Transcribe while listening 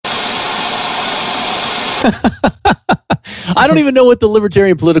I don't even know what the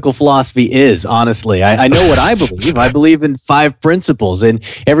libertarian political philosophy is, honestly. I know what I believe. I believe in 5 principles. And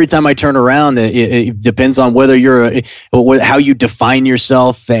every time I turn around, it depends on whether you're how you define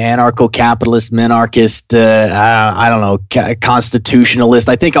yourself, anarcho-capitalist, minarchist, I don't know, constitutionalist.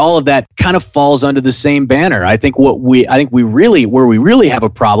 I think all of that kind of falls under the same banner. I think where we really have a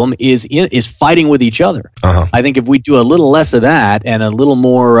problem is fighting with each other. Uh-huh. I think if we do a little less of that and a little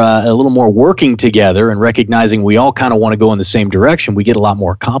more working together and recognizing we all kind of want to go in the same direction, we get a lot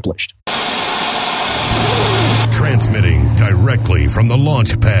more accomplished. Transmitting directly from the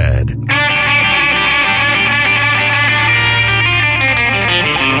launch pad.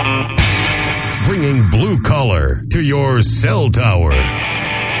 Bringing blue collar to your cell tower.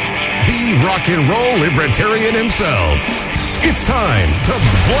 The rock and roll libertarian himself. It's time to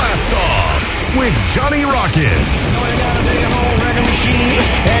blast off with Johnny Rocket. I know you gotta dig an old record machine,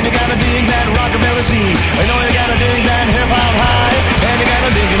 and you gotta dig that rockabilly scene. I know you gotta dig that hip-hop high, and you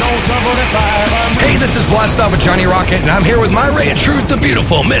gotta dig an old Sub 45. Hey, this is Blast Off with Johnny Rocket, and I'm here with my ray of truth, the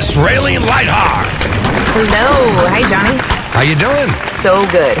beautiful Miss Raylene Lightheart. Hello. Hi, Johnny. How you doing? So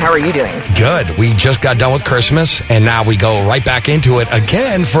good. How are you doing? Good. We just got done with Christmas, and now we go right back into it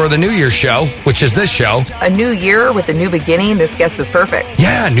again for the New Year's show, which is this show. A new year with a new beginning. This guest is perfect.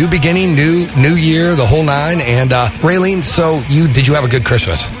 Yeah, new beginning, new year, the whole 9. And Raylene, so did you have a good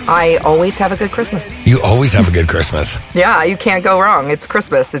Christmas? I always have a good Christmas. You always have a good Christmas. Yeah, you can't go wrong. It's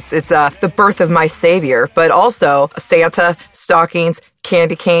Christmas. It's the birth of my savior, but also Santa, stockings,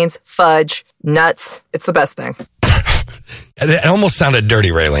 candy canes, fudge, nuts. It's the best thing. It almost sounded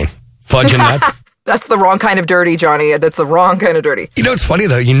dirty, Raylene. Fudge and nuts. That's the wrong kind of dirty, Johnny. That's the wrong kind of dirty. You know, it's funny,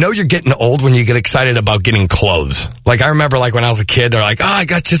 though. You know you're getting old when you get excited about getting clothes. Like, I remember, when I was a kid, they're like, oh, I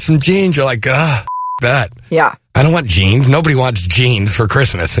got you some jeans. You're like, that. Yeah. I don't want jeans. Nobody wants jeans for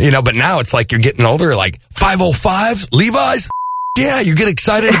Christmas. But now it's like you're getting older. Like, 505, Levi's? Yeah, you get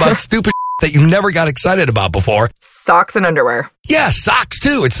excited about stupid that you never got excited about before. Socks and underwear. Yeah, socks,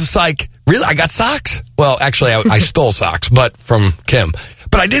 too. It's just like, really? I got socks? Well, actually, I stole socks, but from Kim.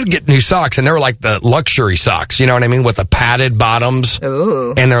 But I did get new socks, and they were like the luxury socks, you know what I mean, with the padded bottoms.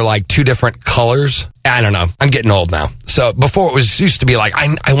 Ooh. And they're like 2 different colors. I don't know. I'm getting old now. So before it used to be like,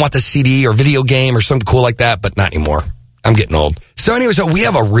 I want the CD or video game or something cool like that, but not anymore. I'm getting old. So anyway, we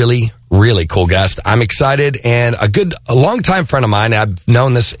have a really, really cool guest. I'm excited, and a longtime friend of mine. I've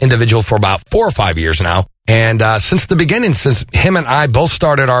known this individual for about 4 or 5 years now. And since the beginning, since him and I both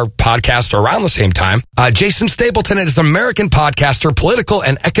started our podcast around the same time, Jason Stapleton is an American podcaster, political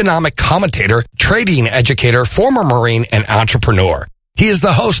and economic commentator, trading educator, former Marine, and entrepreneur. He is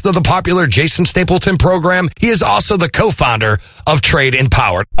the host of the popular Jason Stapleton program. He is also the co-founder of Trade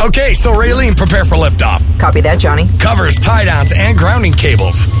Empowered. Okay, so Raylene, prepare for liftoff. Copy that, Johnny. Covers, tie-downs, and grounding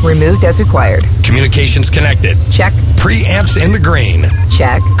cables. Removed as required. Communications connected. Check. Preamps in the green.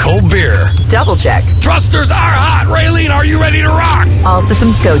 Check. Cold beer. Double check. Thrusters are hot. Raylene, are you ready to rock? All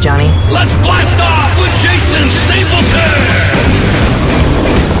systems go, Johnny. Let's blast off with Jason Stapleton.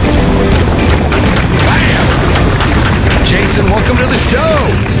 Jason, welcome to the show.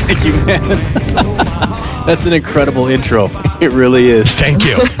 Thank you, man. That's an incredible intro. It really is. Thank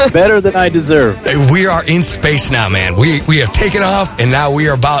you. Better than I deserve. We are in space now, man. We have taken off, and now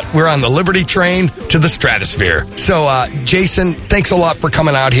we're on the Liberty train to the stratosphere. So, Jason, thanks a lot for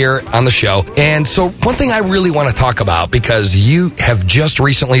coming out here on the show. And so one thing I really want to talk about, because you have just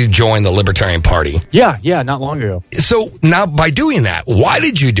recently joined the Libertarian Party. Yeah, not long ago. So now by doing that, why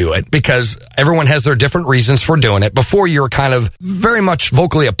did you do it? Because everyone has their different reasons for doing it. Before you were kind of very much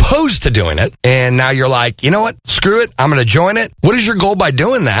vocally opposed to doing it. And now you're like, you know what? Screw it. I'm going to join it. What is your goal by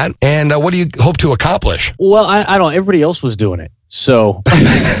doing that? And what do you hope to accomplish? Well, I don't. Everybody else was doing it. So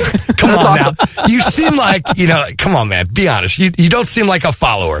come on now. You seem like, come on, man. Be honest. You don't seem like a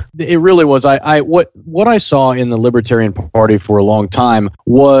follower. It really was. What I saw in the Libertarian Party for a long time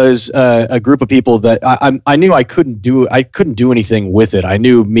was a group of people that I knew I couldn't do anything with it. I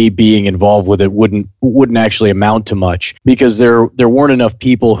knew me being involved with it wouldn't actually amount to much, because there weren't enough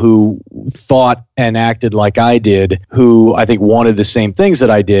people who thought and acted like I did, who I think wanted the same things that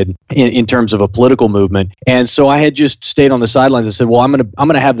I did in terms of a political movement. And so I had just stayed on the sidelines and said, well, I'm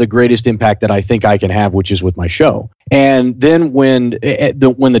going to have the greatest impact that I think I can have, which is with my show. And then when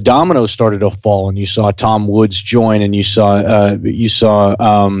the dominoes started to fall, and you saw Tom Woods join, and you saw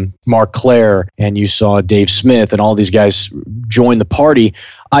Mark Claire, and you saw Dave Smith, and all these guys join the party,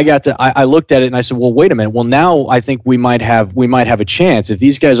 I looked at it and I said, well, wait a minute. Well, now I think we might have a chance. If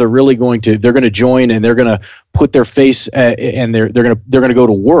these guys are really they're going to join, and they're going to put their face and they're going to go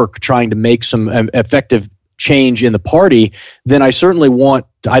to work trying to make some effective change in the party, then I certainly want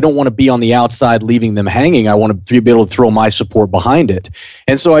don't want to be on the outside leaving them hanging. I want to be able to throw my support behind it.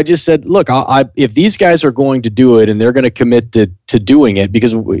 And so I just said, look, if these guys are going to do it and they're going to commit to doing it,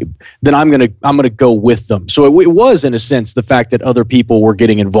 then I'm going to go with them. So it was, in a sense, the fact that other people were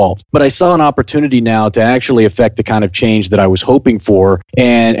getting involved. But I saw an opportunity now to actually affect the kind of change that I was hoping for,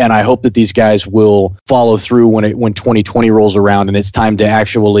 and I hope that these guys will follow through when 2020 rolls around and it's time to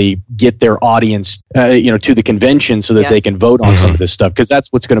actually get their audience, to the convention so that they can vote on some of this stuff, because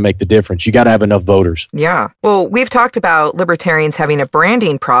that's what's going to make the difference. You got to have enough voters. Yeah. Well, we've talked about libertarians having a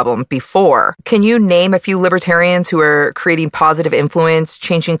branding problem before. Can you name a few libertarians who are creating positive influence,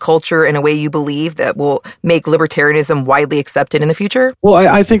 changing culture in a way you believe that will make libertarianism widely accepted in the future? Well,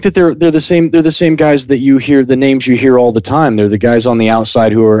 I think that they're the same. They're the same guys that you hear, the names you hear all the time. They're the guys on the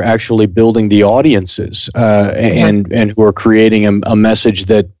outside who are actually building the audiences and who are creating a message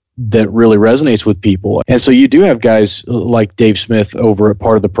that really resonates with people. And so you do have guys like Dave Smith over at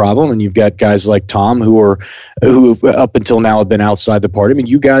Part of the Problem, and you've got guys like Tom who up until now have been outside the party. I mean,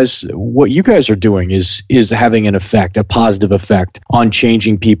 what you guys are doing is having an effect, a positive effect on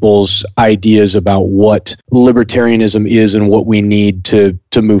changing people's ideas about what libertarianism is and what we need to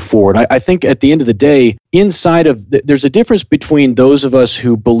move forward. I think at the end of the day, there's a difference between those of us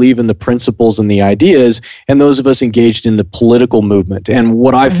who believe in the principles and the ideas and those of us engaged in the political movement. And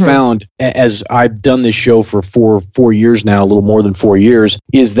what I've found, as I've done this show for four years now, a little more than 4 years,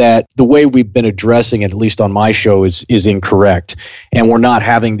 is that the way we've been addressing it, at least on my show, is incorrect. And we're not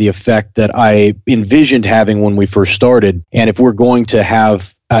having the effect that I envisioned having when we first started. And if we're going to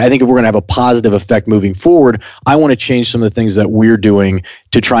have I think if we're going to have a positive effect moving forward, I want to change some of the things that we're doing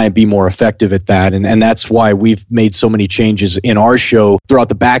to try and be more effective at that. And that's why we've made so many changes in our show throughout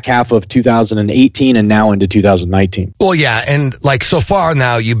the back half of 2018 and now into 2019. Well, yeah. And like so far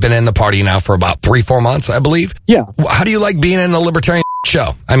now, you've been in the party now for about 3-4 months, I believe. Yeah. How do you like being in the libertarian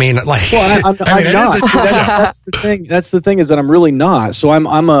show? I mean, like, well, I'm not. That's the thing. That's the thing, is that I'm really not. So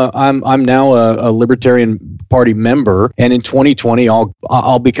I'm now a Libertarian Party member, and in 2020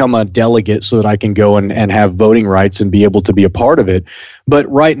 I'll become a delegate so that I can go and have voting rights and be able to be a part of it. But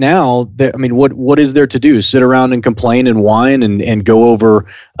right now, what is there to do? Sit around and complain and whine and go over,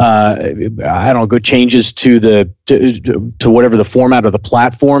 go changes to whatever the format or the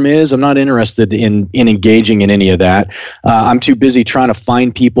platform is. I'm not interested in engaging in any of that. I'm too busy trying to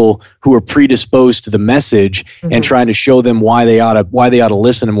find people who are predisposed to the message and trying to show them why they ought to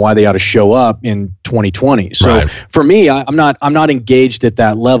listen and why they ought to show up in 2020. So for me, I'm not engaged at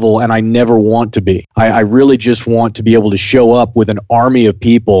that level, and I never want to be. I really just want to be able to show up with an army of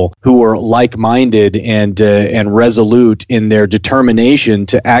people who are like-minded and resolute in their determination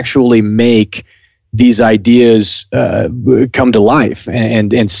to actually make these ideas come to life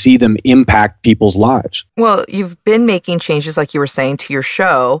and see them impact people's lives. Well, you've been making changes, like you were saying, to your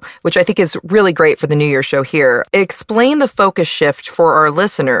show, which I think is really great for the New Year show here. Explain the focus shift for our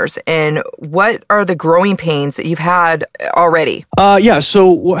listeners, and what are the growing pains that you've had already?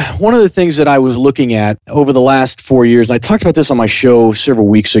 So one of the things that I was looking at over the last 4 years, and I talked about this on my show several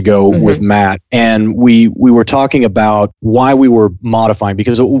weeks ago with Matt, and we were talking about why we were modifying,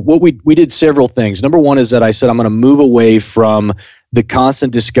 because what we did several things. Number one is that I said I'm going to move away from the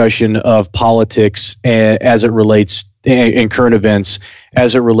constant discussion of politics as it relates in current events,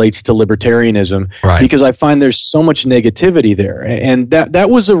 as it relates to libertarianism, because I find there's so much negativity there, and that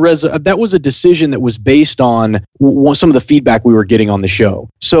was a decision that was based on some of the feedback we were getting on the show.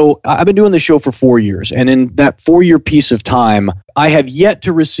 So I've been doing the show for 4 years, and in that 4-year piece of time, I have yet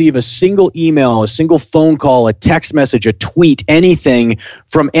to receive a single email, a single phone call, a text message, a tweet, anything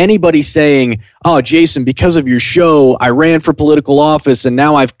from anybody saying, "Oh, Jason, because of your show, I ran for political office, and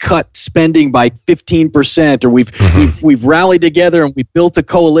now I've cut spending by 15%, or we've rallied together and we built a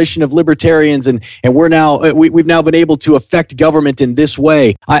coalition of libertarians, and we've now been able to affect government in this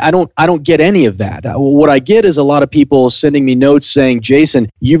way." I don't get any of that. What I get is a lot of people sending me notes saying, "Jason,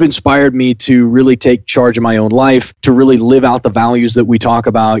 you've inspired me to really take charge of my own life, to really live out the values that we talk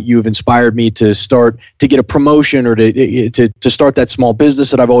about. You've inspired me to get a promotion, or to start that small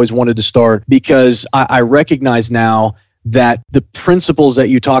business that I've always wanted to start, because I recognize now that the principles that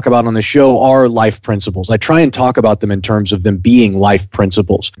you talk about on the show are life principles. I try and talk about them in terms of them being life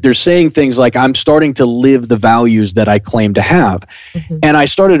principles." They're saying things like, "I'm starting to live the values that I claim to have." And I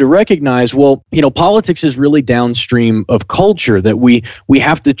started to recognize, well, politics is really downstream of culture, that we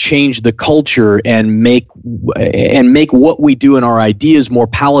have to change the culture and make what we do in our ideas more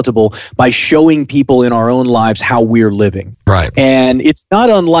palatable by showing people in our own lives how we're living. Right. And it's not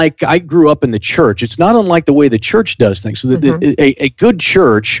unlike, I grew up in the church. It's not unlike the way the church does things. So a good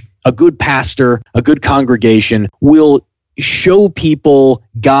church, a good pastor, a good congregation will show people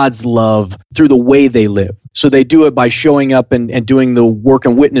God's love through the way they live. So they do it by showing up and doing the work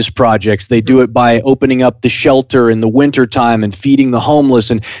and witness projects. They do it by opening up the shelter in the wintertime and feeding the homeless.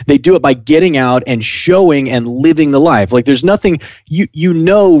 And they do it by getting out and showing and living the life. Like there's nothing, you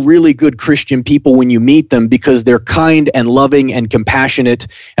know really good Christian people when you meet them because they're kind and loving and compassionate.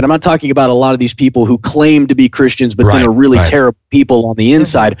 And I'm not talking about a lot of these people who claim to be Christians but then are really terrible people on the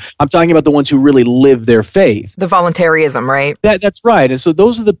inside. I'm talking about the ones who really live their faith. The voluntarism, right? That's right. And so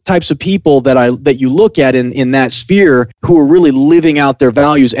those are the types of people that you look at in that sphere who are really living out their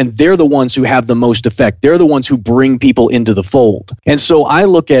values, and they're the ones who have the most effect. They're the ones who bring people into the fold. And so I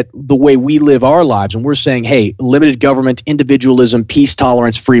look at the way we live our lives, and we're saying, hey, limited government, individualism, peace,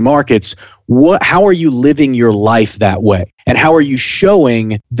 tolerance, free markets. How are you living your life that way? And how are you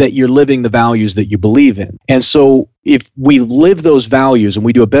showing that you're living the values that you believe in? And so if we live those values and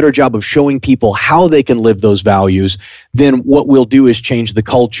we do a better job of showing people how they can live those values, then what we'll do is change the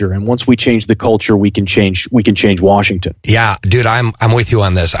culture. And once we change the culture, we can change Washington. Yeah, dude, I'm with you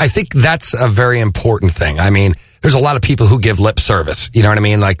on this. I think that's a very important thing. I mean, there's a lot of people who give lip service. You know what I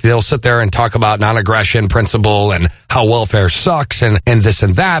mean? Like they'll sit there and talk about non-aggression principle and how welfare sucks and this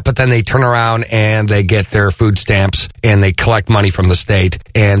and that, but then they turn around and they get their food stamps and they collect money from the state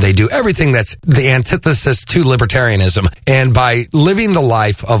and they do everything that's the antithesis to libertarianism. And by living the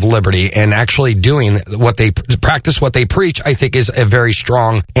life of liberty and actually doing what they practice, what they preach, I think is a very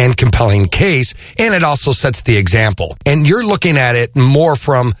strong and compelling case. And it also sets the example. And you're looking at it more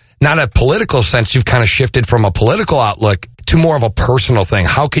from not a political sense. You've kind of shifted from a political outlook to more of a personal thing.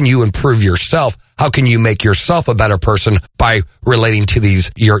 How can you improve yourself? How can you make yourself a better person by relating to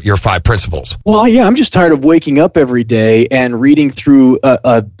your 5 principles? Well, yeah, I'm just tired of waking up every day and reading through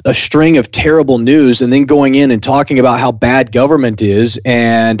a string of terrible news and then going in and talking about how bad government is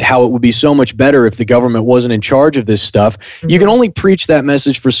and how it would be so much better if the government wasn't in charge of this stuff. Mm-hmm. You can only preach that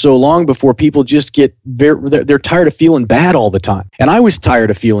message for so long before people just get they're tired of feeling bad all the time. And I was tired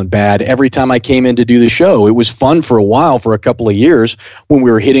of feeling bad every time I came in to do the show. It was fun for a while, for a couple of years, when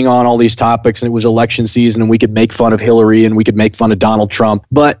we were hitting on all these topics and it was election season and we could make fun of Hillary and we could make fun of Donald Trump.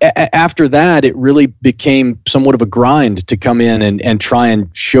 But after that, it really became somewhat of a grind to come in and try and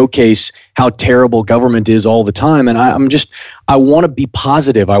showcase how terrible government is all the time. And I want to be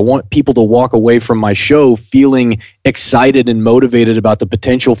positive. I want people to walk away from my show feeling excited and motivated about the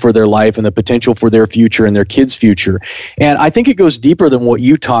potential for their life and the potential for their future and their kids' future. And I think it goes deeper than what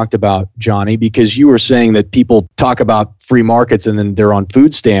you talked about, Johnny, because you were saying that people talk about free markets and then they're on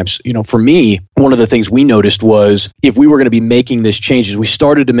food stamps. You know, for me, one of the things we noticed was if we were going to be making this change, as we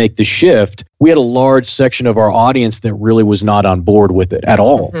started to make the shift, we had a large section of our audience that really was not on board with it at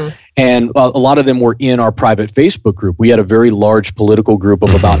all. Mm-hmm. And a lot of them were in our private Facebook group. We had a very large political group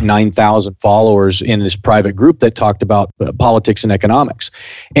of about 9,000 followers in this private group that talked about politics and economics.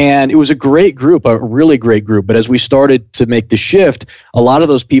 And it was a great group, a really great group. But as we started to make the shift, a lot of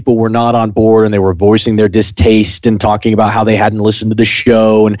those people were not on board and they were voicing their distaste and talking about how they hadn't listened to the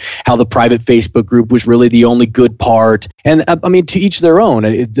show and how the private Facebook group was really the only good part. And I mean, to each their own.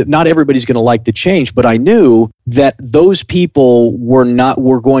 Not everybody's going to like the change, but I knew that those people were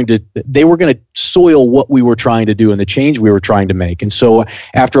going to soil what we were trying to do and the change we were trying to make. And so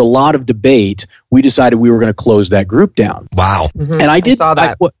after a lot of debate, we decided we were going to close that group down. Wow. Mm-hmm. And I saw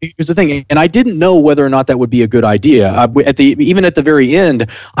that. Here's the thing. And I didn't know whether or not that would be a good idea. Even at the very end,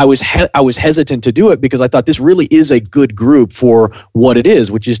 I was hesitant to do it because I thought this really is a good group for what it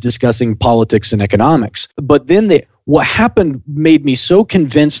is, which is discussing politics and economics. But then what happened made me so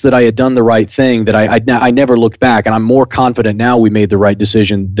convinced that I had done the right thing that I never looked back. And I'm more confident now we made the right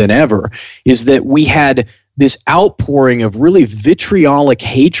decision than ever, is that we had this outpouring of really vitriolic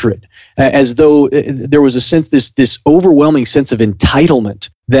hatred, as though there was this overwhelming sense of entitlement.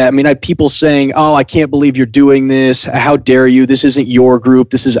 That, I mean, I had people saying, "Oh, I can't believe you're doing this. How dare you? This isn't your group.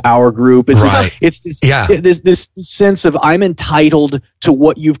 This is our group." It's this sense of I'm entitled to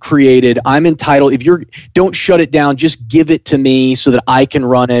what you've created. I'm entitled. If don't shut it down, just give it to me so that I can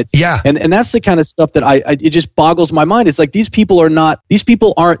run it. Yeah. And that's the kind of stuff that it just boggles my mind. It's like these people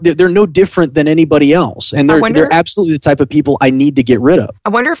aren't, they're no different than anybody else. And they're absolutely the type of people I need to get rid of. I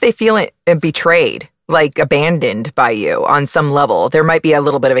wonder if they feel betrayed, like abandoned by you on some level. There might be a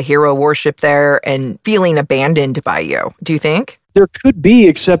little bit of a hero worship there and feeling abandoned by you. Do you think? There could be,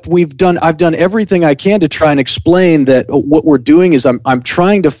 except I've done everything I can to try and explain that what we're doing is I'm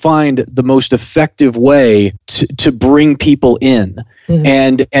trying to find the most effective way to bring people in. Mm-hmm.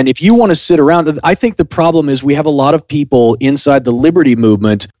 And if you want to sit around, I think the problem is we have a lot of people inside the liberty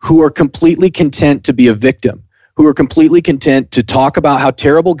movement who are completely content to be a victim, who are completely content to talk about how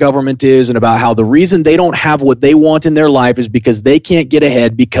terrible government is and about how the reason they don't have what they want in their life is because they can't get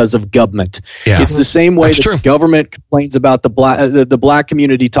ahead because of government. Yeah. It's the same way that the government complains about the black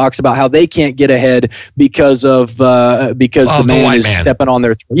community talks about how they can't get ahead because the man is stepping on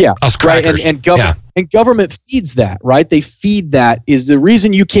their throat. Yeah, right. And government. Yeah. And government feeds that, right? They feed that is the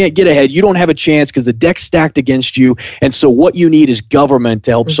reason you can't get ahead. You don't have a chance because the deck's stacked against you. And so what you need is government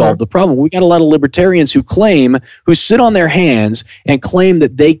to help solve the problem. We got a lot of libertarians who sit on their hands and claim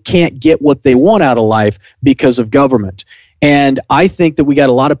that they can't get what they want out of life because of government. And I think that we got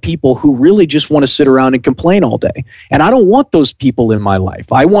a lot of people who really just want to sit around and complain all day. And I don't want those people in my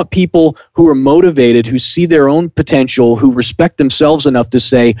life. I want people who are motivated, who see their own potential, who respect themselves enough to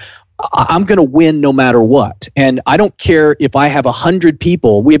say, I'm going to win no matter what. And I don't care if I have 100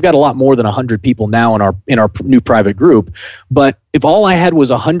 people. We've got a lot more than 100 people now in our new private group. But if all I had was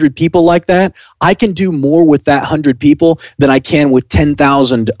 100 people like that, I can do more with that 100 people than I can with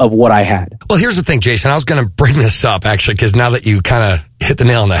 10,000 of what I had. Well, here's the thing, Jason. I was going to bring this up, actually, because now that you kind of hit the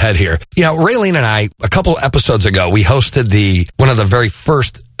nail on the head here. You know, Raylene and I, a couple episodes ago, we hosted one of the very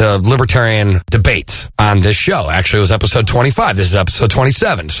first libertarian debates on this show. Actually, it was episode 25. This is episode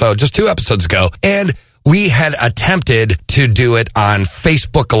 27. So just 2 episodes ago. And we had attempted to do it on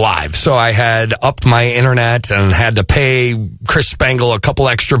Facebook Live. So I had upped my internet and had to pay Chris Spangle a couple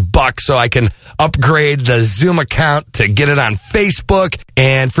extra bucks so I can upgrade the Zoom account to get it on Facebook.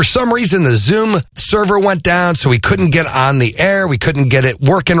 And for some reason, the Zoom server went down, so we couldn't get on the air. We couldn't get it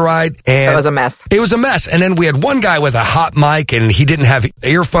working right. And it was a mess. It was a mess. And then we had one guy with a hot mic, and he didn't have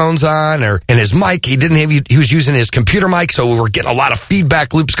earphones on, and his mic, he was using his computer mic, so we were getting a lot of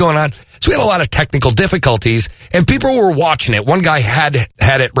feedback loops going on. So we had a lot of technical difficulties, and people were watching it. One guy had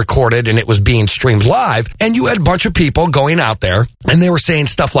it recorded, and it was being streamed live, and you had a bunch of people going out there, and they were saying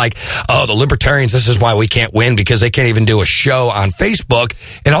stuff like, oh, the libertarians, this is why we can't win, because they can't even do a show on Facebook,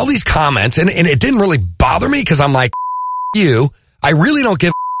 and all these comments, and it didn't really bother me, because I'm like, you, I really don't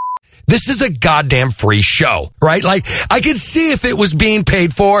give this is a goddamn free show, right? Like, I could see if it was being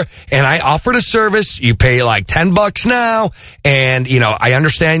paid for, and I offered a service. You pay like $10 now, and, you know, I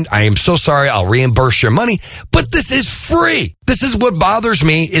understand. I am so sorry. I'll reimburse your money, but this is free. This is what bothers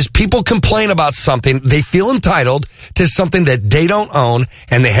me, is people complain about something. They feel entitled to something that they don't own,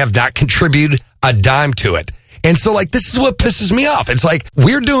 and they have not contributed a dime to it. And so, like, this is what pisses me off. It's like,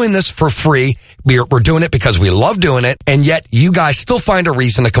 we're doing this for free. We're doing it because we love doing it. And yet you guys still find a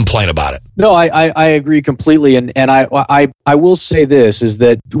reason to complain about it. No, I agree completely. And I will say this, is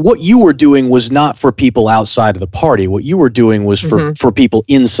that what you were doing was not for people outside of the party. What you were doing was for people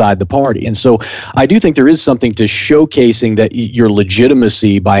inside the party. And so I do think there is something to showcasing that your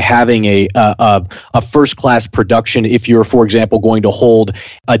legitimacy by having a first-class production if you're, for example, going to hold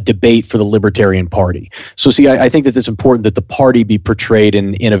a debate for the Libertarian Party. So see, I think that it's important that the party be portrayed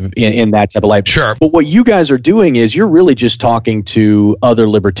in that type of light. Sure. But what you guys are doing is you're really just talking to other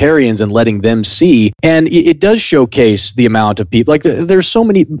libertarians and letting them see. And it does showcase the amount of people. Like, there's so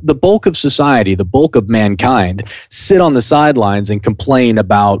many, the bulk of society, the bulk of mankind sit on the sidelines and complain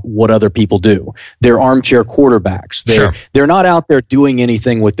about what other people do. They're armchair quarterbacks. They're not out there doing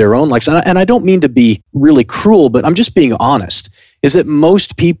anything with their own lives. And I don't mean to be really cruel, but I'm just being honest, is that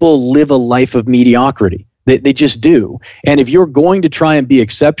most people live a life of mediocrity. They just do. And if you're going to try and be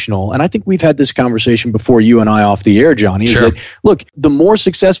exceptional, and I think we've had this conversation before, you and I off the air, Johnny, is that, look, the more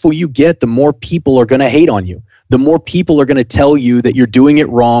successful you get, the more people are going to hate on you. The more people are going to tell you that you're doing it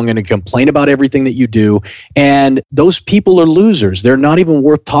wrong and to complain about everything that you do. And those people are losers. They're not even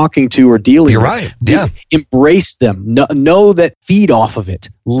worth talking to or dealing with. You're right. Yeah. Embrace them. Know that, feed off of it.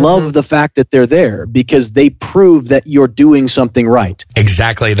 Love the fact that they're there, because they prove that you're doing something right.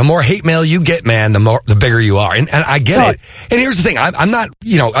 Exactly. The more hate mail you get, man, the bigger you are. And I get it. And here's the thing. I'm not,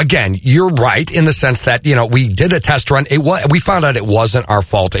 again, you're right in the sense that, we did a test run. We found out it wasn't our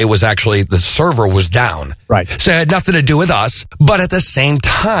fault. It was actually the server was down. Right. So it had nothing to do with us. But at the same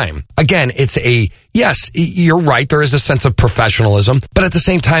time, again, yes, you're right. There is a sense of professionalism, but at the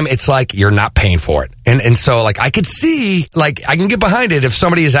same time, it's like you're not paying for it. And so, like, I could see, like, I can get behind it if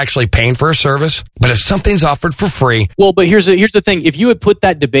somebody is actually paying for a service, but if something's offered for free. Well, but here's the thing. If you had put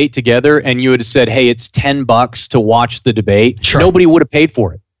that debate together and you had said, hey, it's $10 to watch the debate, nobody would have paid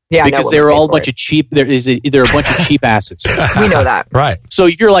for it. Yeah, because they're all a bunch of cheap. They're a bunch of cheap asses. We know that, right? So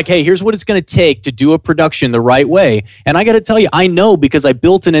if you're like, hey, here's what it's going to take to do a production the right way, and I got to tell you, I know because I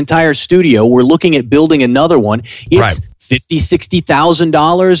built an entire studio. We're looking at building another one. It's $50,000,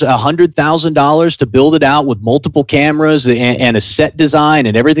 $60,000, $100,000 to build it out with multiple cameras and a set design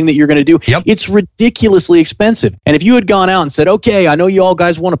and everything that you're going to do. Yep. It's ridiculously expensive. And if you had gone out and said, okay, I know you all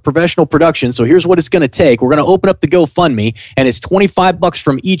guys want a professional production, so here's what it's going to take. We're going to open up the GoFundMe, and it's $25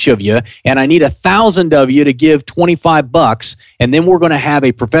 from each of you, and I need 1,000 of you to give $25, and then we're going to have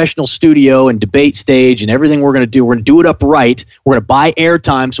a professional studio and debate stage and everything we're going to do. We're going to do it up right. We're going to buy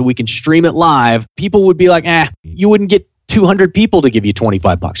airtime so we can stream it live. People would be like, you wouldn't get 200 people to give you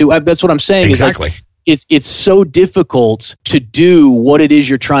 $25. That's what I'm saying. Exactly. Is like, it's so difficult to do what it is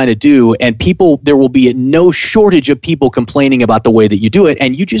you're trying to do, and there will be no shortage of people complaining about the way that you do it,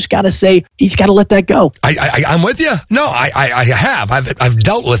 and you just got to say, you got to let that go. I'm with you. No, I have. I've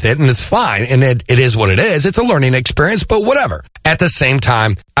dealt with it, and it's fine, and it is what it is. It's a learning experience, but whatever. At the same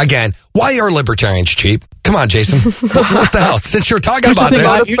time, again, why are libertarians cheap? Come on, Jason. What the hell? Since you're talking about this,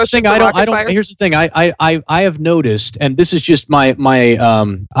 here's the thing. Here's the thing. I have noticed, and this is just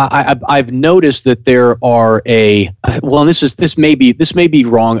I've noticed that there are this may be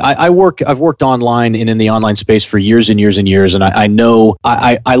wrong. I've worked online and in the online space for years and years and years, and I know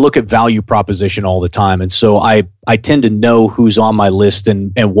I look at value proposition all the time, and so I tend to know who's on my list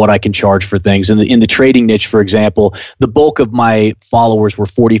and what I can charge for things. In the trading niche, for example, the bulk of my followers were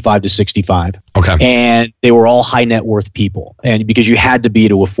 45 to 65. Okay. And they were all high net worth people, and because you had to be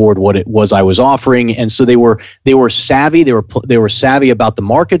to afford what it was I was offering, and so they were savvy. They were savvy about the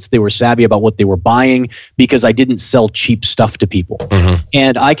markets. They were savvy about what they were buying because I didn't sell cheap stuff to people. Mm-hmm.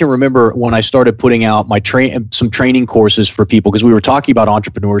 And I can remember when I started putting out my some training courses for people, because we were talking about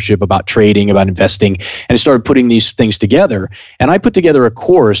entrepreneurship, about trading, about investing, and I started putting these things together. And I put together a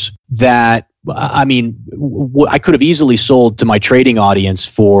course that, I mean, I could have easily sold to my trading audience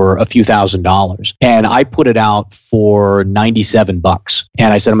for a few $1,000s, and I put it out for $97.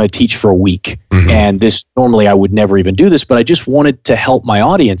 And I said, I'm going to teach for a week. Mm-hmm. And this, normally I would never even do this, but I just wanted to help my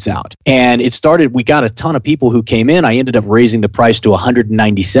audience out. And it started, we got a ton of people who came in. I ended up raising the price to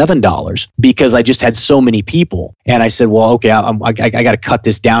 $197 because I just had so many people. And I said, well, okay, I got to cut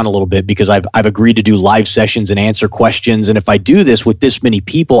this down a little bit because I've agreed to do live sessions and answer questions. And if I do this with this many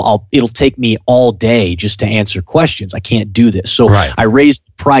people, it'll take me all day just to answer questions. I can't do this. So right. I raised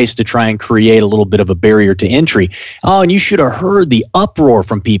the price to try and create a little bit of a barrier to entry. Oh, and you should have heard the uproar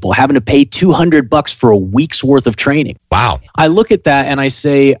from people having to pay $200 for a week's worth of training. Wow. I look at that and I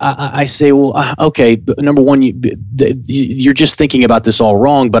say, well, okay, number one, you're just thinking about this all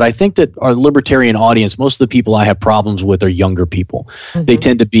wrong. But I think that our libertarian audience, most of the people I have problems with are younger people. Mm-hmm. They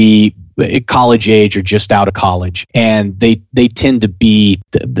tend to be college age or just out of college, and they tend to be,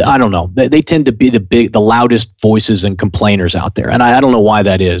 I don't know, they tend to be the loudest voices and complainers out there, and I don't know why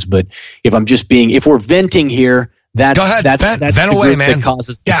that is. But if we're venting here, that's go ahead, that's vent away, man. That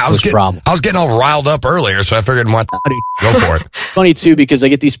causes problem. I was getting all riled up earlier, so I figured, go for it. Funny too, because I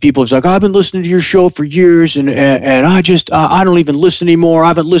get these people who's like, I've been listening to your show for years, and I don't even listen anymore. I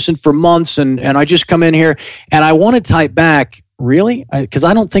haven't listened for months, and I just come in here and I want to type back. Really? Because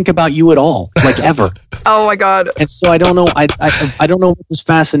I don't think about you at all, like ever. Oh my God! And so I don't know. I don't know what this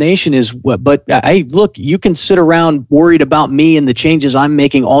fascination is. But look, you can sit around worried about me and the changes I'm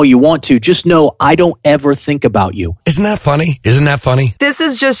making all you want to. Just know I don't ever think about you. Isn't that funny? This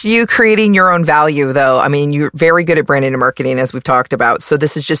is just you creating your own value, though. I mean, you're very good at branding and marketing, as we've talked about. So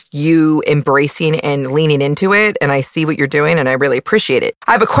this is just you embracing and leaning into it. And I see what you're doing, and I really appreciate it.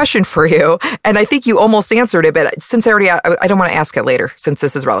 I have a question for you, and I think you almost answered it, but since I don't want to ask it later since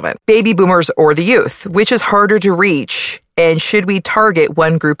this is relevant. Baby boomers or the youth, which is harder to reach, and should we target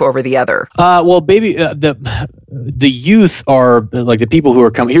one group over the other? Well, the youth are like the people who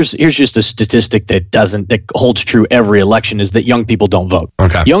are coming. Here's just a statistic that holds true every election, is that young people don't vote.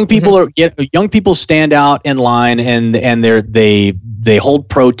 Okay. Young people stand out in line and they hold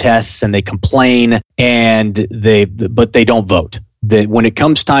protests and they complain but they don't vote. That when it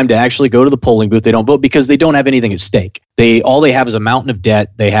comes time to actually go to the polling booth, they don't vote because they don't have anything at stake. All they have is a mountain of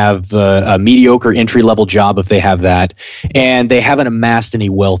debt. They have a mediocre entry-level job if they have that, and they haven't amassed any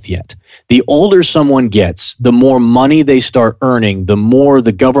wealth yet. The older someone gets, the more money they start earning, the more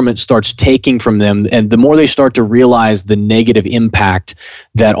the government starts taking from them, and the more they start to realize the negative impact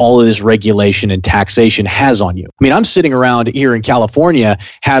that all of this regulation and taxation has on you. I mean, I'm sitting around here in California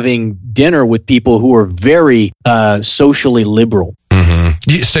having dinner with people who are very socially liberal.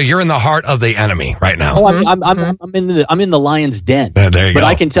 Mm-hmm. So you're in the heart of the enemy right now. Oh, I'm in the lion's den. There you go. But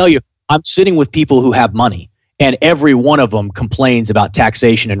I can tell you, I'm sitting with people who have money. and every one of them complains about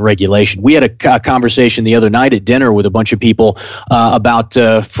taxation and regulation. We had a conversation the other night at dinner with a bunch of people about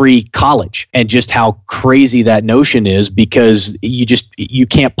free college and just how crazy that notion is, because you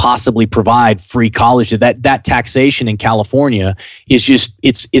can't possibly provide free college. That taxation in California is just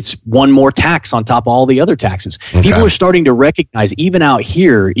it's one more tax on top of all the other taxes. Okay. People are starting to recognize, even out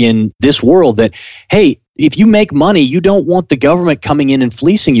here in this world, that hey, if you make money, you don't want the government coming in and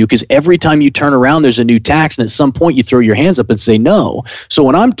fleecing you, because every time you turn around, there's a new tax. And at some point you throw your hands up and say no. So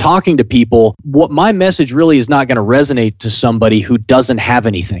when I'm talking to people, what my message really is not going to resonate to somebody who doesn't have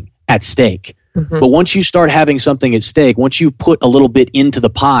anything at stake. But once you start having something at stake, once you put a little bit into the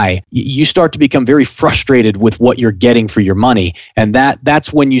pie, you start to become very frustrated with what you're getting for your money. And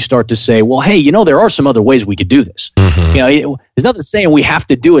that's when you start to say, well, hey, there are some other ways we could do this. There's nothing saying we have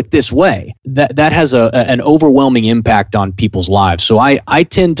to do it this way. That has an overwhelming impact on people's lives. So I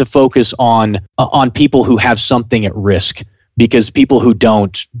tend to focus on people who have something at risk, because people who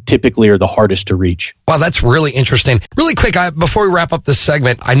don't typically are the hardest to reach. Wow, that's really interesting. Really quick, before we wrap up this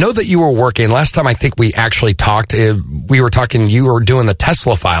segment, I know that you were working, last time I think we actually talked, you were doing the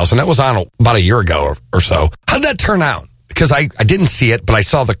Tesla files, and that was on about a year ago or so. How did that turn out? Because I didn't see it, but I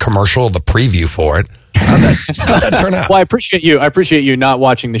saw the commercial, the preview for it. How'd that turn out? Well, I appreciate you not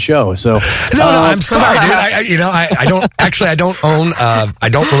watching the show. So no, I'm sorry, dude. I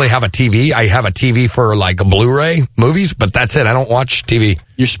don't really have a TV. I have a TV for like Blu-ray movies, but that's it. I don't watch TV.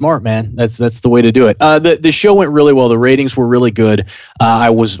 You're smart, man. That's the way to do it. The show went really well. The ratings were really good. I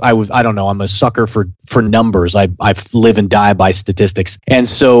don't know. I'm a sucker for numbers. I live and die by statistics. And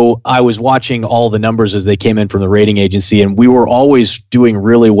so I was watching all the numbers as they came in from the rating agency, and we were always doing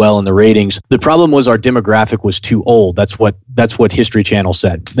really well in the ratings. The problem was our demographic was too old. That's what History Channel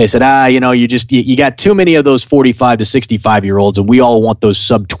said. They said, you got too many of those 45 to 65 year olds, and we all want those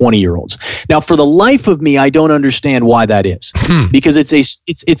sub 20 year olds. Now, for the life of me, I don't understand why that is, because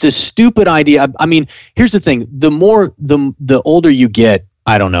it's a stupid idea. I mean, here's the thing: the older you get,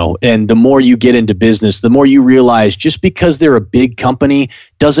 I don't know, and the more you get into business, the more you realize just because they're a big company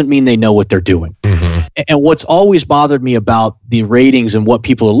doesn't mean they know what they're doing. And what's always bothered me about the ratings and what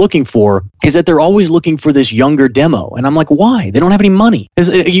people are looking for is that they're always looking for this younger demo. And I'm like, why? They don't have any money.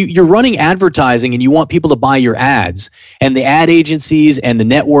 You're running advertising and you want people to buy your ads, and the ad agencies and the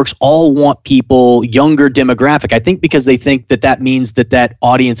networks all want people younger demographic. I think because they think that means that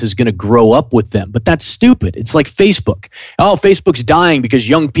audience is going to grow up with them. But that's stupid. It's like Facebook. Oh, Facebook's dying because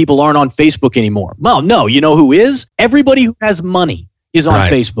young people aren't on Facebook anymore. Well, no, you know who is? Everybody who has money is on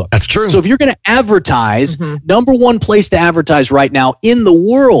Facebook. That's true. So if you're going to advertise, number one place to advertise right now in the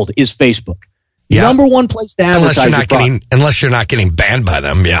world is Facebook. Yeah. Number one place to advertise. Unless you're not getting banned by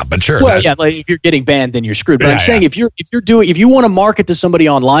them. Yeah, but sure. Well, like if you're getting banned, then you're screwed. But I'm saying if you want to market to somebody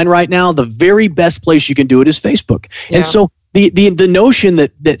online right now, the very best place you can do it is Facebook. Yeah. And so the notion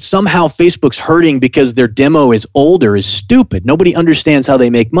that somehow Facebook's hurting because their demo is older is stupid. Nobody understands how they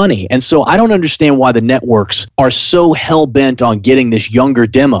make money. And so I don't understand why the networks are so hell-bent on getting this younger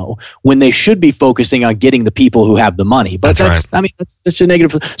demo when they should be focusing on getting the people who have the money. But that's a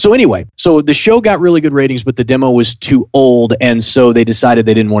negative. So anyway, so the show got really good ratings, but the demo was too old, and so they decided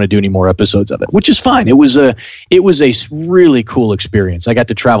they didn't want to do any more episodes of it, which is fine. It was a really cool experience. I got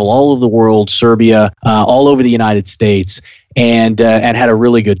to travel all over the world, Serbia, all over the United States, and had a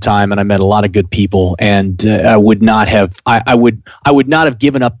really good time, and I met a lot of good people, and I would not have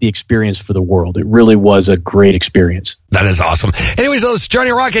given up the experience for the world. It really was a great experience. That is awesome. Anyways, it's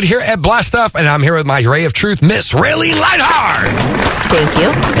Johnny Rocket here at Blast Off, and I'm here with my Ray of Truth, Miss Raylene Lightheart. Thank you.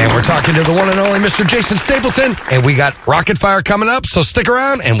 And we're talking to the one and only Mr. Jason Stapleton, and we got Rocket Fire coming up, so stick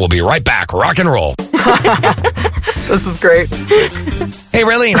around, and we'll be right back. Rock and roll. This is great. Hey,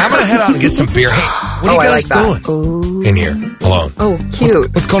 Raylene, I'm going to head out and get some beer. Hey, what are you guys doing in here alone? Oh,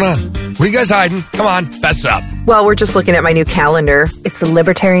 cute. What's going on? What are you guys hiding? Come on, fess up. Well, we're just looking at my new calendar. It's the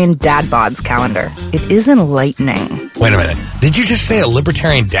Libertarian Dad Bods calendar. It is enlightening. Wait a minute. Did you just say a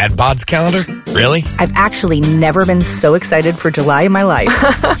Libertarian Dad Bods calendar? Really? I've actually never been so excited for July in my life.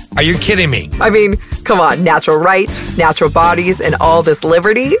 Are you kidding me? I mean, come on. Natural rights, natural bodies, and all this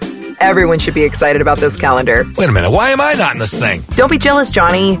liberty. Everyone should be excited about this calendar. Wait a minute. Why am I not in this thing? Don't be jealous,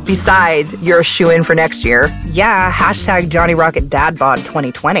 Johnny. Besides, you're a shoo-in for next year. Yeah, hashtag Johnny Rocket Dad Bod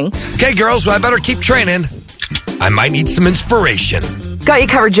 2020. Okay, girls, well, I better keep training. I might need some inspiration. Got you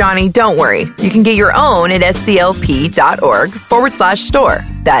covered, Johnny. Don't worry. You can get your own at sclp.org/store.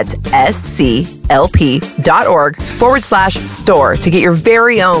 That's sclp.org/store to get your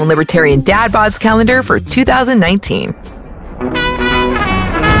very own Libertarian Dad Bods calendar for 2019.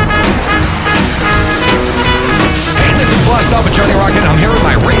 Blast Off with Johnny Rocket. I'm here with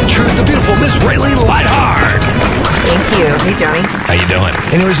my Ray of Truth, the beautiful Miss Raylene Lightheart. Thank you. Hey, Johnny. How you doing?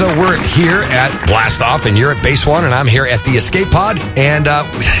 Anyways, we're here at Blast Off, and you're at Base One, and I'm here at the Escape Pod. And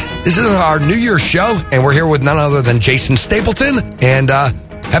this is our New Year's show, and we're here with none other than Jason Stapleton. And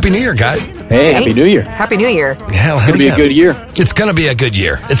Happy New Year, guys. Hey, Happy New Year. Happy New Year. Yeah, It's going to be a good year. It's going to be a good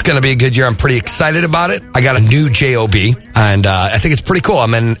year. It's going to be a good year. I'm pretty excited about it. I got a new job, and I think it's pretty cool.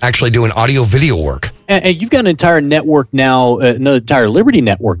 I'm actually doing audio-video work. And you've got an entire network now, an entire Liberty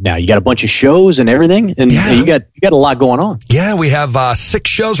network now. You got a bunch of shows and everything, and you got a lot going on. Yeah, we have 6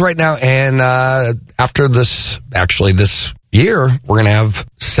 shows right now, and after this year, we're going to have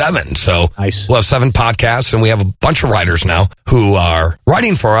 7. So nice. We'll have 7 podcasts, and we have a bunch of writers now who are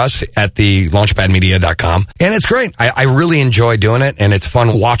writing for us at the launchpadmedia.com. And it's great. I really enjoy doing it, and it's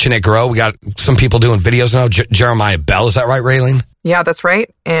fun watching it grow. We got some people doing videos now. Jeremiah Bell, is that right, Raylene? Yeah, that's right.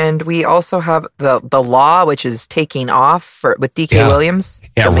 And we also have the Law, which is taking off with DK Williams.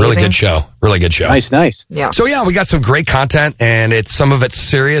 Yeah, really good show. Really good show. Nice. Yeah. So yeah, we got some great content, and some of it's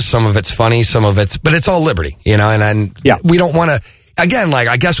serious, some of it's funny, but it's all Liberty, and we don't want to, again,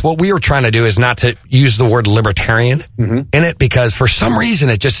 I guess what we were trying to do is not to use the word libertarian in it, because for some reason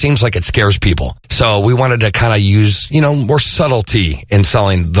it just seems like it scares people. So we wanted to kind of use, more subtlety in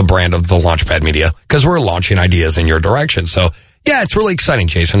selling the brand of the Launchpad Media, because we're launching ideas in your direction. So yeah, it's really exciting,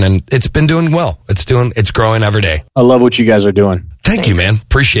 Jason, and it's been doing well. It's growing every day. I love what you guys are doing. Thank you, man.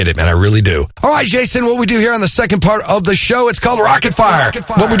 Appreciate it, man. I really do. All right, Jason, what we do here on the second part of the show, it's called Rocket Fire.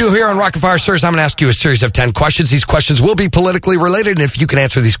 What we do here on Rocket Fire, sir, is I'm going to ask you a series of 10 questions. These questions will be politically related, and if you can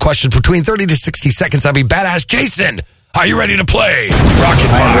answer these questions between 30 to 60 seconds, I'll be badass. Jason, are you ready to play Rocket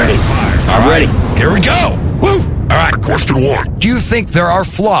Fire? I'm ready. Here we go. Woo! All right. Question 1. Do you think there are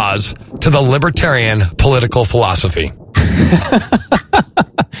flaws to the libertarian political philosophy?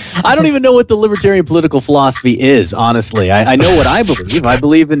 I don't even know what the libertarian political philosophy is, honestly. I know what I believe. I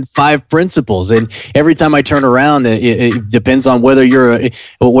believe in 5 principles, and every time I turn around, it depends on whether you're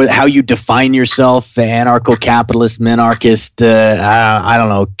how you define yourself: anarcho-capitalist, minarchist, I don't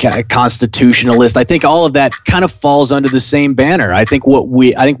know, constitutionalist. I think all of that kind of falls under the same banner. I think where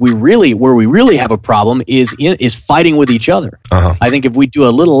we really have a problem is fighting with each other. I think if we do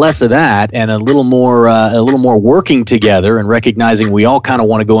a little less of that and a little more working together and recognizing we all kind of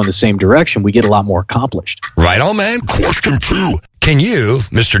want to go in the same direction, we get a lot more accomplished. Right on, man. Question 2. Can you,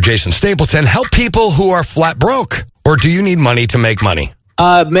 Mr. Jason Stapleton, help people who are flat broke? Or do you need money to make money?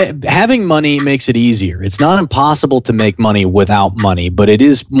 Having money makes it easier. It's not impossible to make money without money, but it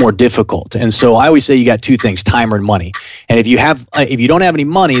is more difficult. And so I always say you got 2 things: time and money. And if you don't have any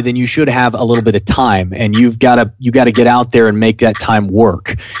money, then you should have a little bit of time, and you got to get out there and make that time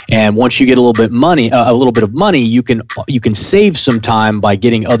work. And once you get a little bit of money, you can save some time by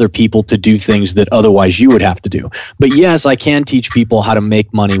getting other people to do things that otherwise you would have to do. But yes, I can teach people how to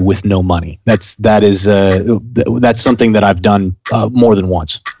make money with no money. That's something that I've done more than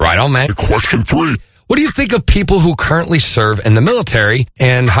once. Right on, man. Question 3. What do you think of people who currently serve in the military,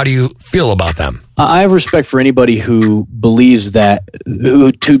 and how do you feel about them? I have respect for anybody who believes that,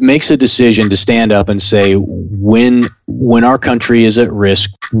 who makes a decision to stand up and say, when our country is at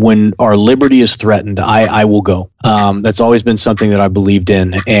risk, when our liberty is threatened, I will go. That's always been something that I believed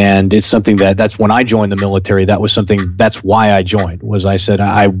in, and it's something that's when I joined the military. That's why I joined. I said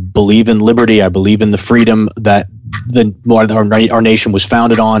I believe in liberty. I believe in the freedom that our nation was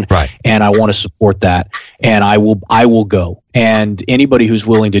founded on, right, and I want to support that, and I will go. And anybody who's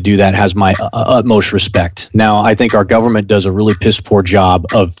willing to do that has my utmost respect. Now, I think our government does a really piss poor job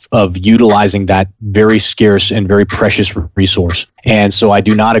of utilizing that very scarce and very precious resource. And so I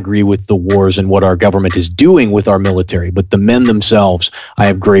do not agree with the wars and what our government is doing with our military. But the men themselves, I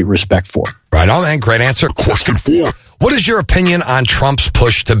have great respect for. Right on, man. Great answer. Question 4. What is your opinion on Trump's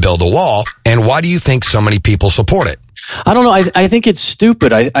push to build a wall, and why do you think so many people support it? I don't know. I think it's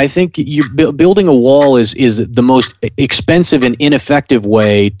stupid. I think building a wall is the most expensive and ineffective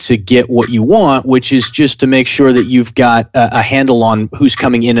way to get what you want, which is just to make sure that you've got a handle on who's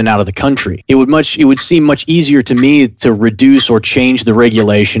coming in and out of the country. It would seem much easier to me to reduce or change the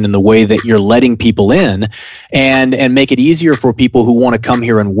regulation in the way that you're letting people in, and make it easier for people who want to come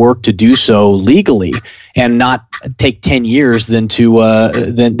here and work to do so legally, and not take 10 years than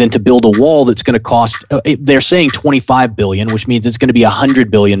to build a wall that's going to cost. They're saying $25 billion, which means it's going to be $100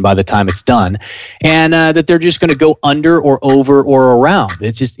 billion by the time it's done, and that they're just going to go under or over or around.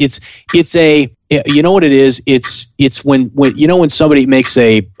 It's You know what it is? It's when somebody makes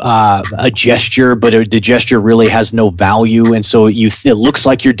a gesture, but the gesture really has no value, and so it looks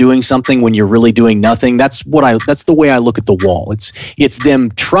like you're doing something when you're really doing nothing. That's the way I look at the wall. It's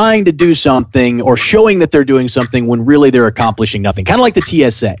them trying to do something or showing that they're doing something when really they're accomplishing nothing. Kind of like the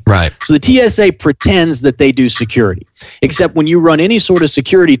TSA. Right. So the TSA pretends that they do security, except when you run any sort of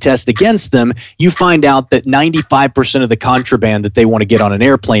security test against them, you find out that 95% of the contraband that they want to get on an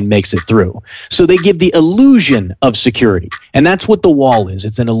airplane makes it through. So they give the illusion of security. And that's what the wall is.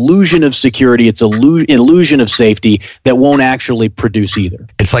 It's an illusion of security. It's an illusion of safety that won't actually produce either.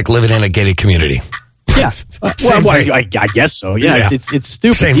 It's like living in a gated community. Yeah. I guess so. Yeah. It's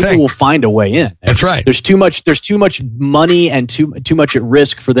stupid. Same People thing. will find a way in. That's right. There's too much money and too much at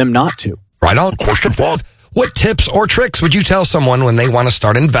risk for them not to. Right on. Question 5. What tips or tricks would you tell someone when they want to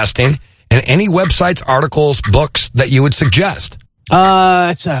start investing, and any websites, articles, books that you would suggest?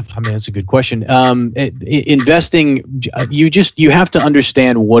 That's a good question. Investing, you have to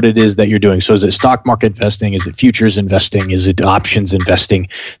understand what it is that you're doing. So is it stock market investing? Is it futures investing? Is it options investing?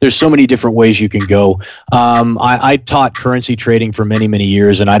 There's so many different ways you can go. I taught currency trading for many, many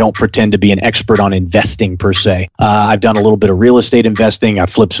years, and I don't pretend to be an expert on investing per se. I've done a little bit of real estate investing.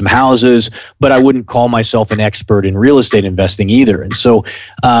 I've flipped some houses, but I wouldn't call myself an expert in real estate investing either. And so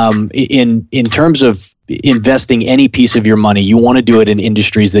in terms of investing any piece of your money, you want to do it in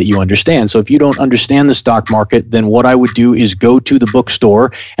industries that you understand. So if you don't understand the stock market, then what I would do is go to the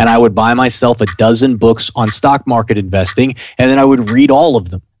bookstore and I would buy myself a dozen books on stock market investing, and then I would read all of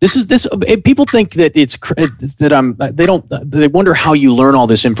them. People think that they wonder how you learn all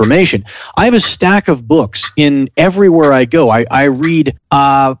this information. I have a stack of books in everywhere I go. I read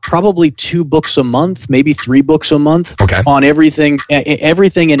probably 2 books a month, maybe 3 books a month on everything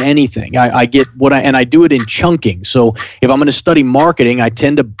and anything. I get and I do it in chunking. So if I'm going to study marketing, I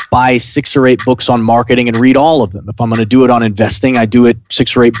tend to buy 6 or 8 books on marketing and read all of them. If I'm going to do it on investing, I do it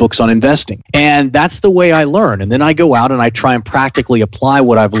 6 or 8 books on investing. And that's the way I learn. And then I go out and I try and practically apply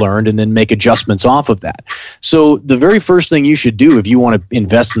what I've learned and then make adjustments off of that. So the very first thing you should do if you want to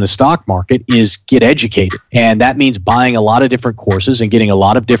invest in the stock market is get educated. And that means buying a lot of different courses and getting a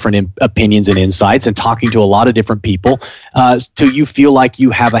lot of different opinions and insights and talking to a lot of different people till you feel like you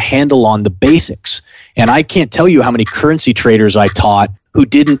have a handle on the basics. And I can't tell you how many currency traders I taught who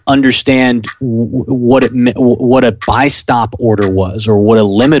didn't understand what a buy stop order was or what a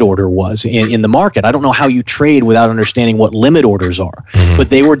limit order was in the market. I don't know how you trade without understanding what limit orders are, but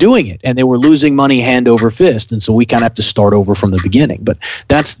they were doing it and they were losing money hand over fist. And so we kind of have to start over from the beginning. But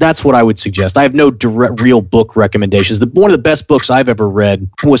that's what I would suggest. I have no direct real book recommendations. One of the best books I've ever read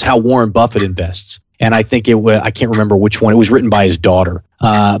was How Warren Buffett Invests. And I think I can't remember which one. It was written by his daughter.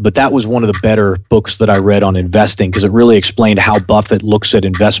 But that was one of the better books that I read on investing because it really explained how Buffett looks at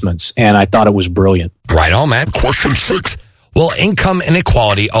investments. And I thought it was brilliant. Right on, man. Question 6. Will income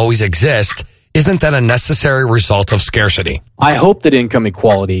inequality always exist? Isn't that a necessary result of scarcity? I hope that income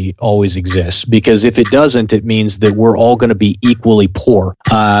equality always exists, because if it doesn't, it means that we're all going to be equally poor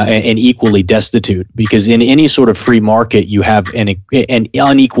and equally destitute. Because in any sort of free market, you have an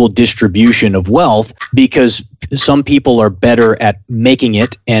unequal distribution of wealth because some people are better at making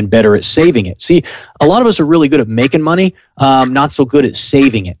it and better at saving it. See, a lot of us are really good at making money, not so good at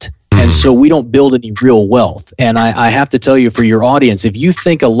saving it. And so we don't build any real wealth. And I have to tell you, for your audience, if you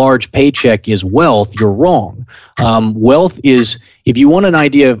think a large paycheck is wealth, you're wrong. Wealth is, if you want an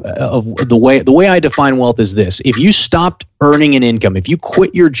idea of the way I define wealth is this. If you stopped earning an income, if you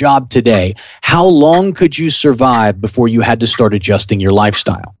quit your job today, how long could you survive before you had to start adjusting your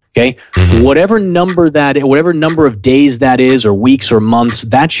lifestyle? Okay. Whatever number of days that is, or weeks or months,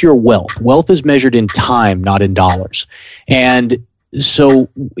 that's your wealth. Wealth is measured in time, not in dollars. And so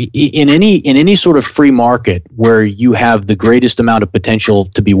in any sort of free market where you have the greatest amount of potential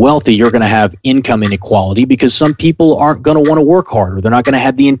to be wealthy, you're going to have income inequality because some people aren't going to want to work hard, or they're not going to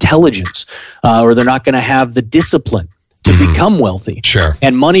have the intelligence, or they're not going to have the discipline to become wealthy. Sure.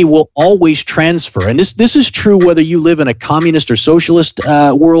 And money will always transfer. And this is true whether you live in a communist or socialist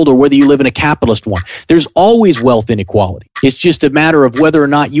world or whether you live in a capitalist one. There's always wealth inequality. It's just a matter of whether or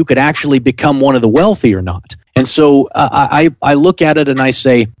not you could actually become one of the wealthy or not. And so I look at it and I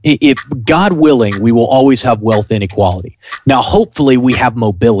say, if God willing, we will always have wealth inequality. Now, hopefully we have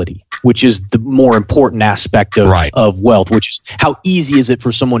mobility, which is the more important aspect of wealth, which is how easy is it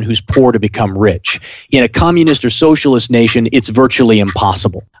for someone who's poor to become rich. In a communist or socialist nation, it's virtually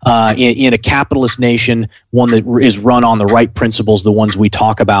impossible. In a capitalist nation, one that is run on the right principles, the ones we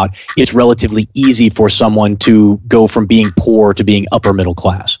talk about, it's relatively easy for someone to go from being poor to being upper middle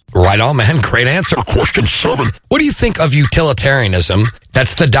class. Right on, man. Great answer. Question 7. What do you think of utilitarianism?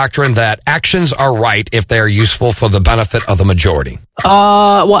 That's the doctrine that actions are right if they are useful for the benefit of the majority.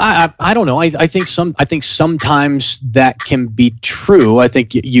 Well, I don't know. I think sometimes that can be true. I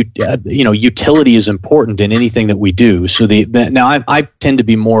think utility is important in anything that we do. So now I tend to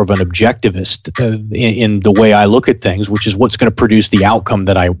be more of an objectivist in the way I look at things, which is what's going to produce the outcome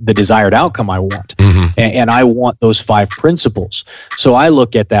the desired outcome I want, and I want those 5 principles. So I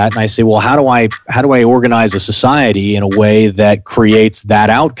look at that and I say, well, how do I organize a society in a way that creates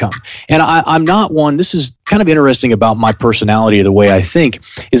that outcome? And I'm not one. This is kind of interesting about my personality, the way I think,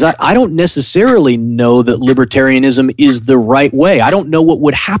 is that I don't necessarily know that libertarianism is the right way. I don't know what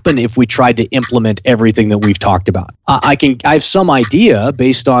would happen if we tried to implement everything that we've talked about. I have some idea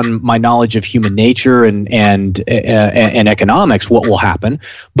based on my knowledge of human nature and economics what will happen,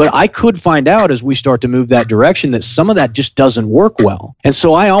 but I could find out as we start to move that direction that some of that just doesn't work well. And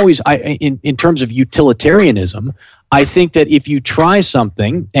so in terms of utilitarianism, I think that if you try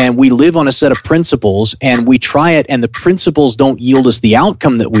something and we live on a set of principles and we try it and the principles don't yield us the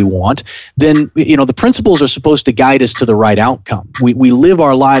outcome that we want, then, the principles are supposed to guide us to the right outcome. We live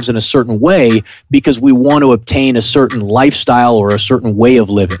our lives in a certain way because we want to obtain a certain lifestyle or a certain way of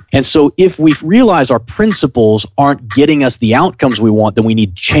living. And so if we realize our principles aren't getting us the outcomes we want, then we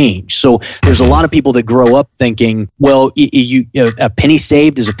need change. So there's a lot of people that grow up thinking, well, a penny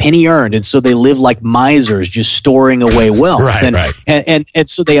saved is a penny earned. And so they live like misers, just storing away wealth. Right. And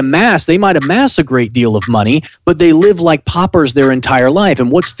so they might amass a great deal of money, but they live like paupers their entire life. And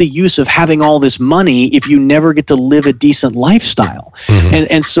what's the use of having all this money if you never get to live a decent lifestyle?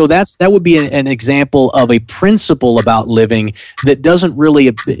 And so that would be an example of a principle about living that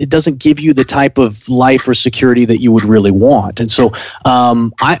it doesn't give you the type of life or security that you would really want. And so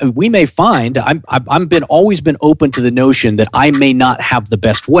we may find I've always been open to the notion that I may not have the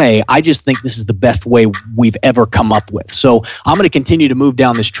best way. I just think this is the best way we've ever come up with. So I'm going to continue to move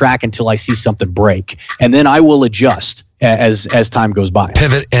down this track until I see something break, and then I will adjust as time goes by.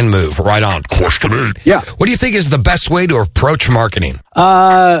 Pivot and move. Right on. Question 8. Yeah. What do you think is the best way to approach marketing?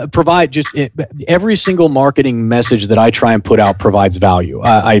 Every single marketing message that I try and put out provides value.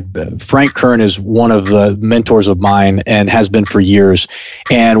 Frank Kern is one of the mentors of mine and has been for years.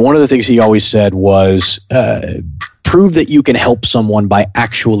 And one of the things he always said was, prove that you can help someone by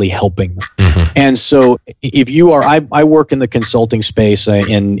actually helping them. And so if you are, I work in the consulting space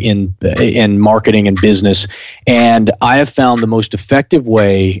in marketing and business, and I have found the most effective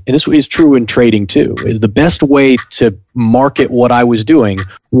way, and this is true in trading too, the best way to market what I was doing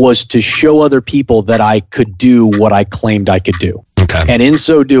was to show other people that I could do what I claimed I could do. Okay. And in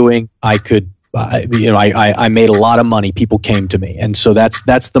so doing, I made a lot of money. People came to me. And so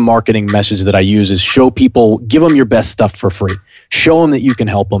that's the marketing message that I use, is show people, give them your best stuff for free. Show them that you can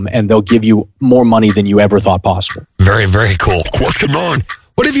help them, and they'll give you more money than you ever thought possible. Very, very cool. Question 9.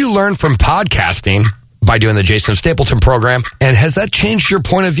 What have you learned from podcasting by doing the Jason Stapleton program? And has that changed your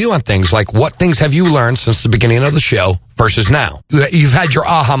point of view on things? Like, what things have you learned since the beginning of the show versus now? You've had your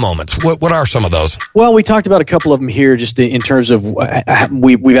aha moments. What are some of those? Well, we talked about a couple of them here, just in terms of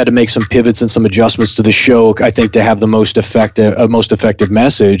we've had to make some pivots and some adjustments to the show, I think, to have the most effective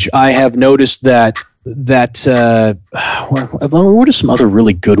message. I have noticed that what are some other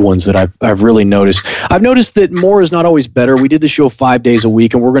really good ones that I've really noticed? I've noticed that more is not always better. We did the show 5 days a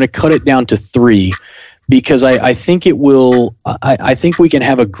week, and we're going to cut it down to 3. Because I think it will. I think we can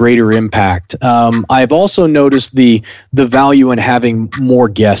have a greater impact. I've also noticed the value in having more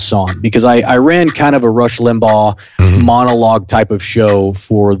guests on, because I ran kind of a Rush Limbaugh monologue type of show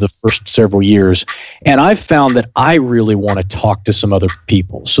for the first several years, and I've found that I really want to talk to some other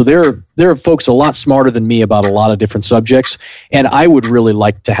people. So there are folks a lot smarter than me about a lot of different subjects, and I would really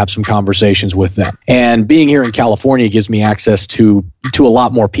like to have some conversations with them. And being here in California gives me access to a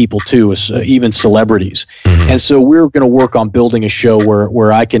lot more people too, even celebrities. And so we're going to work on building a show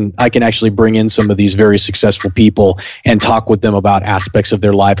where I can actually bring in some of these very successful people and talk with them about aspects of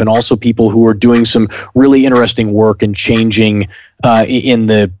their life, and also people who are doing some really interesting work and changing in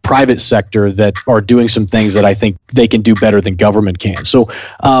the private sector, that are doing some things that I think they can do better than government can. So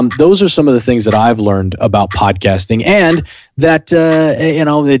those are some of the things that I've learned about podcasting, and that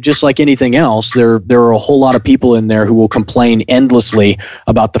that just like anything else, there are a whole lot of people in there who will complain endlessly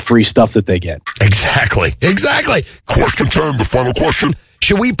about the free stuff that they get. Exactly. Question 10, the final question.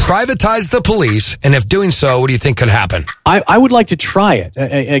 Should we privatize the police? And if doing so, what do you think could happen? I would like to try it.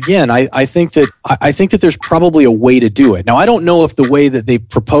 Again, I think that there's probably a way to do it. Now, I don't know if the way that they've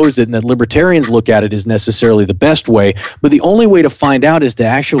proposed it and that libertarians look at it is necessarily the best way, but the only way to find out is to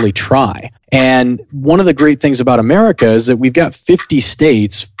actually try. And one of the great things about America is that we've got 50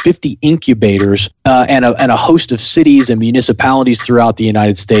 states, 50 incubators, and a host of cities and municipalities throughout the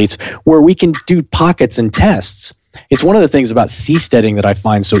United States where we can do pockets and tests. It's one of the things about seasteading that I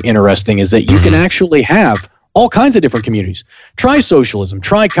find so interesting is that you can actually have all kinds of different communities. Try socialism,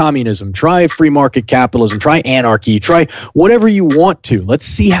 try communism, try free market capitalism, try anarchy, try whatever you want to. Let's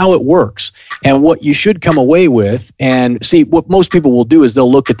see how it works. And what you should come away with, and see, what most people will do is they'll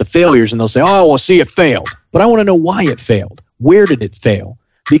look at the failures and they'll say, oh, well, see, it failed. But I want to know why it failed. Where did it fail?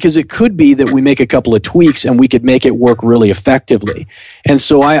 Because it could be that we make a couple of tweaks and we could make it work really effectively. And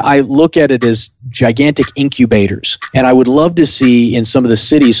so I look at it as gigantic incubators. And I would love to see in some of the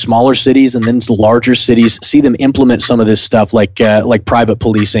cities, smaller cities and then larger cities, see them implement some of this stuff like private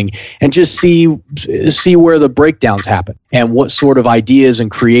policing and just see where the breakdowns happen and what sort of ideas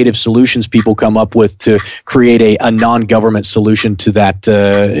and creative solutions people come up with to create a non-government solution to that, to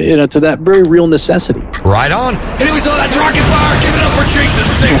that very real necessity. Right on. Anyways, that's Rocket Fire. Give it up for Jason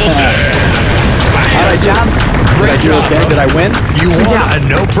Stapleton. All right, John. Great job, okay? brother. Did I win? You won a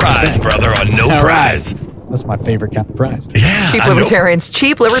no prize, brother. A no prize. That's my favorite kind of prize. Yeah. Cheap libertarians.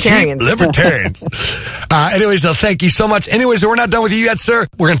 Cheap libertarians. Cheap libertarians. Anyways, thank you so much. Anyways, we're not done with you yet, sir.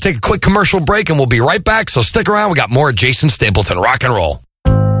 We're going to take a quick commercial break, and we'll be right back. So stick around. We got more Jason Stapleton. Rock and roll.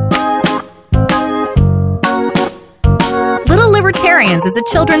 Little Libertarians is a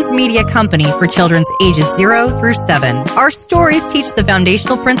children's media company for children's ages 0 through 7. Our stories teach the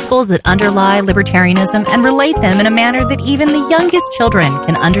foundational principles that underlie libertarianism and relate them in a manner that even the youngest children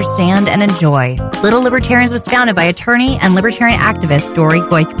can understand and enjoy. Little Libertarians was founded by attorney and libertarian activist Dory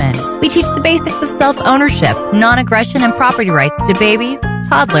Goikhman. We teach the basics of self-ownership, non-aggression, and property rights to babies,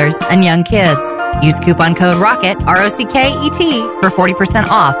 toddlers, and young kids. Use coupon code ROCKET, R-O-C-K-E-T, for 40%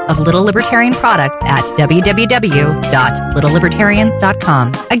 off of Little Libertarian products at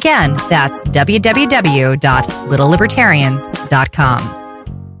www.littlelibertarians.com. Again, that's www.littlelibertarians.com.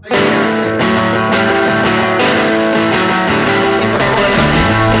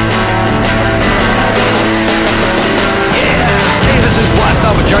 Blast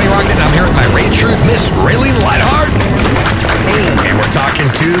Off with Johnny Rocket, and I'm here with my Ray Truth, Miss Raylene Lightheart. And we're talking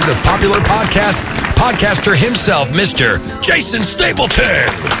to the popular podcaster himself, Mr. Jason Stapleton.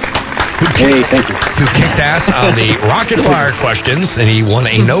 Hey, thank you. Who kicked ass on the Rocket Fire questions, and he won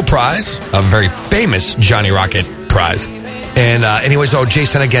a no prize, a very famous Johnny Rocket prize. And anyways,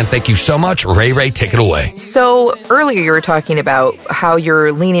 Jason, again, thank you so much. Ray, take it away. So earlier you were talking about how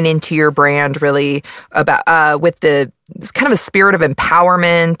you're leaning into your brand really about with this kind of a spirit of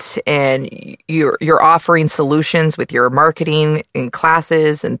empowerment, and you're offering solutions with your marketing in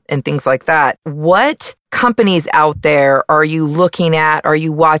classes and things like that. What companies out there are you looking at? Are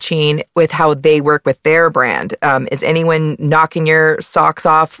you watching with how they work with their brand? Is anyone knocking your socks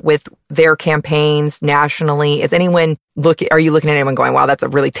off with their campaigns nationally? Are you looking at anyone going, wow, that's a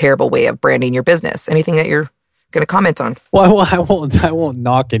really terrible way of branding your business? Anything that you're going to comment on? Well, I won't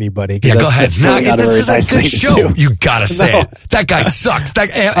knock anybody. Yeah, go ahead. This is a good show. You gotta say it. That guy sucks. That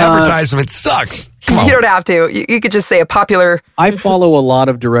advertisement sucks. Come on. You don't have to. You could just say a popular. I follow a lot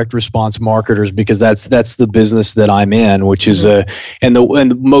of direct response marketers because that's the business that I'm in, which is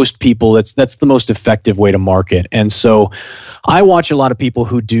and most people that's the most effective way to market. And so I watch a lot of people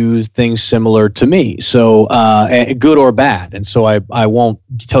who do things similar to me, so good or bad. And so I won't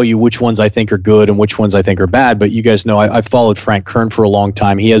tell you which ones I think are good and which ones I think are bad. But you guys know I've followed Frank Kern for a long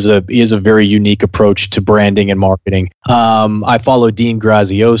time. He has a very unique approach to branding and marketing. I follow Dean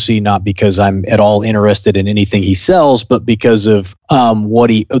Graziosi not because I'm at all interested in anything he sells, but because of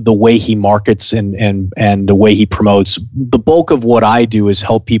the way he markets and the way he promotes. The bulk of what I do is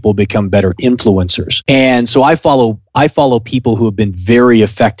help people become better influencers. And so I follow people who have been very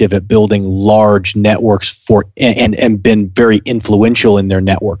effective at building large networks and been very influential in their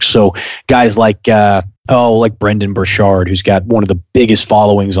networks. So guys like Brendan Burchard, who's got one of the biggest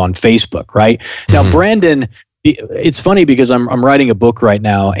followings on Facebook, right? Mm-hmm. Now, Brandon, it's funny because I'm writing a book right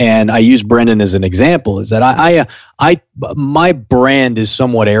now, and I use Brendan as an example. Is that my brand is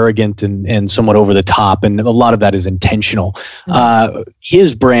somewhat arrogant and somewhat over the top, and a lot of that is intentional.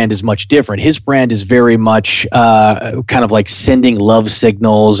 His brand is much different. His brand is very much kind of like sending love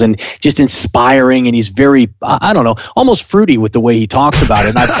signals and just inspiring, and he's very, I don't know, almost fruity with the way he talks about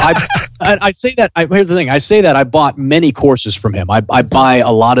it. And I say that. Here's the thing. I say that I bought many courses from him. I buy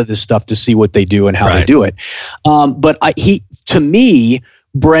a lot of this stuff to see what they do and how they do it. But to me,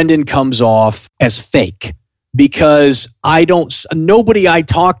 Brendan comes off as fake. Because nobody I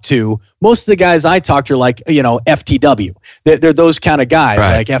talk to, most of the guys I talk to are like, FTW. They're those kind of guys,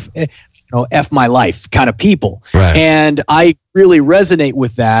 right. like F my life kind of people. Right. And I really resonate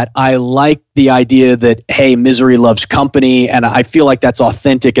with that. I like the idea that, hey, misery loves company. And I feel like that's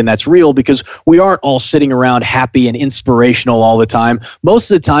authentic and that's real because we aren't all sitting around happy and inspirational all the time.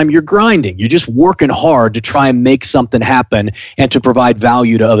 Most of the time you're grinding. You're just working hard to try and make something happen and to provide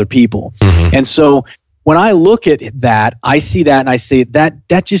value to other people. Mm-hmm. And so when I look at that, I see that and I say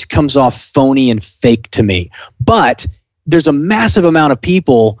that just comes off phony and fake to me. But there's a massive amount of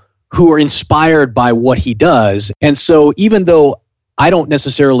people who are inspired by what he does. And so even though I don't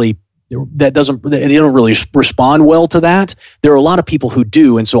necessarily, they don't really respond well to that, there are a lot of people who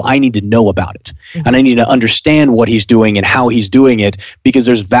do. And so I need to know about it. Mm-hmm. And I need to understand what he's doing and how he's doing it because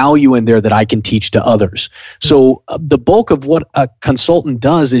there's value in there that I can teach to others. So the bulk of what a consultant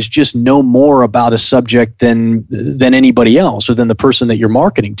does is just know more about a subject than anybody else or than the person that you're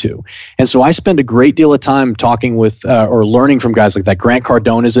marketing to. And so I spend a great deal of time talking with or learning from guys like that. Grant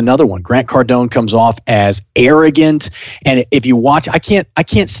Cardone is another one. Grant Cardone comes off as arrogant. And if you watch, I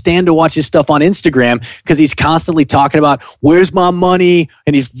can't stand to watch his stuff on Instagram because he's constantly talking about where's my money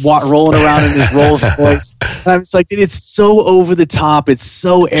and he's rolling around in his Rolls Royce. I'm just like, it's so over the top. It's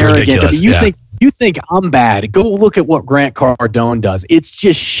so arrogant. I mean, you think I'm bad. Go look at what Grant Cardone does. It's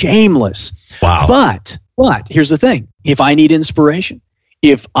just shameless. Wow. But here's the thing. If I need inspiration,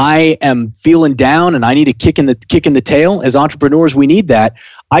 if I am feeling down and I need a kick in the tail, as entrepreneurs, we need that.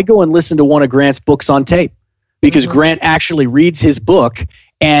 I go and listen to one of Grant's books on tape because Grant actually reads his book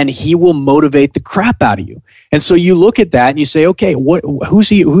and he will motivate the crap out of you. And so you look at that and you say, okay, who's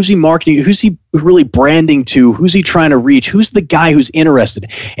he marketing? Who's he really branding to? Who's he trying to reach? Who's the guy who's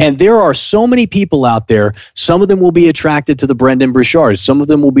interested? And there are so many people out there. Some of them will be attracted to the Brendan Burchards. Some of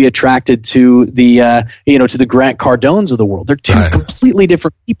them will be attracted to the to the Grant Cardones of the world. They're two completely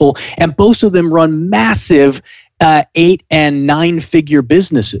different people, and both of them run massive 8 and 9 figure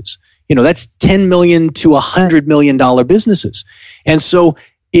businesses. That's $10 million to $100 million businesses. And so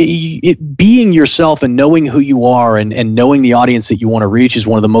being yourself and knowing who you are and knowing the audience that you want to reach is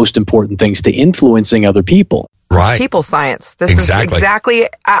one of the most important things to influencing other people. Right. People science. This is exactly,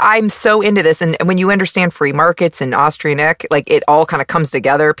 I'm so into this. And when you understand free markets and Austrian Eck, like it all kind of comes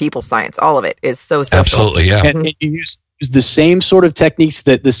together. People science, all of it is so simple. Absolutely, yeah. And you use the same sort of techniques,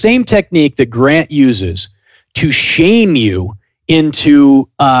 the same technique that Grant uses to shame you into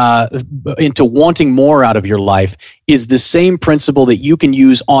wanting more out of your life is the same principle that you can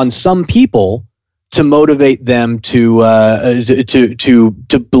use on some people to motivate them to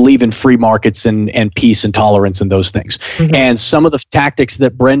believe in free markets and peace and tolerance and those things. Mm-hmm. And some of the tactics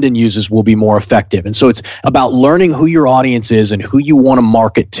that Brendan uses will be more effective. And so it's about learning who your audience is and who you want to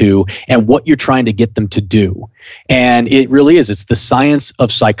market to and what you're trying to get them to do. And it really is. It's the science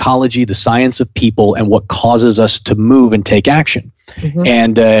of psychology, the science of people, and what causes us to move and take action. Mm-hmm.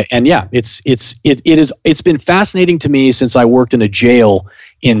 And yeah, it's been fascinating to me since I worked in a jail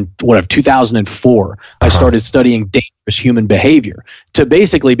in 2004. I started studying dangerous human behavior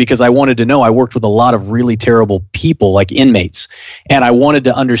because I wanted to know. I worked with a lot of really terrible people, like inmates, and I wanted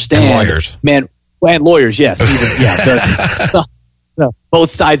to understand. And lawyers, and lawyers, yes, both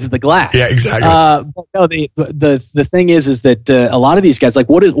sides of the glass. Yeah, exactly. But no, the thing is that a lot of these guys, like,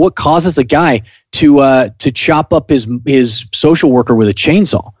 what causes a guy to chop up his social worker with a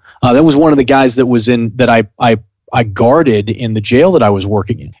chainsaw? That was one of the guys that was in that I guarded in the jail that I was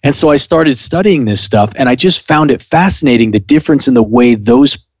working in. And so I started studying this stuff, and I just found it fascinating, the difference in the way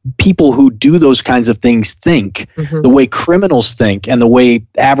those people who do those kinds of things think, the way criminals think, and the way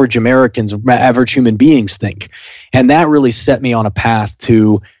average Americans, average human beings think. And that really set me on a path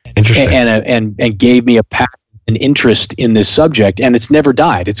to, and gave me a path, an interest in this subject, and it's never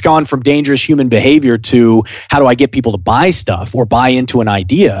died. It's gone from dangerous human behavior to how do I get people to buy stuff or buy into an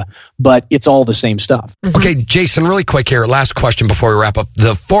idea, but it's all the same stuff. Okay, Jason, really quick here, last question before we wrap up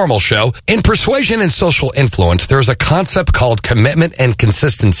the formal show. In persuasion and social influence, there's a concept called commitment and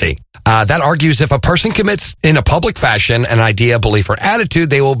consistency. That argues if a person commits in a public fashion an idea, belief, or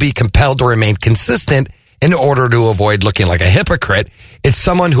attitude, they will be compelled to remain consistent in order to avoid looking like a hypocrite. It's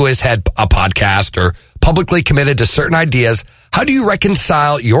someone who has had a podcast or publicly committed to certain ideas. How do you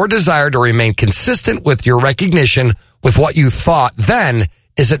reconcile your desire to remain consistent with your recognition with what you thought then?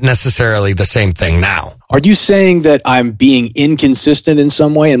 Is it necessarily the same thing now? Are you saying that I'm being inconsistent in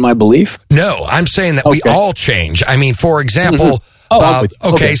some way in my belief? No, I'm saying that we all change. I mean, for example,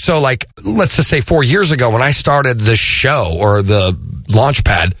 so like, let's just say 4 years ago when I started the show or the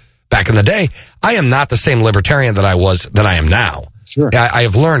Launchpad, back in the day, I am not the same libertarian that I am now. Sure. I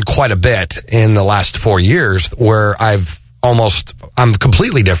have learned quite a bit in the last 4 years where I'm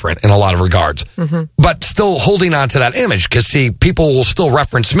completely different in a lot of regards, but still holding on to that image because see, people will still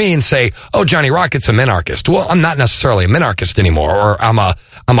reference me and say, oh, Johnny Rocket's a minarchist. Well, I'm not necessarily a minarchist anymore, or I'm a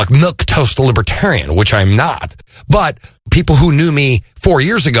milquetoast libertarian, which I'm not. But people who knew me 4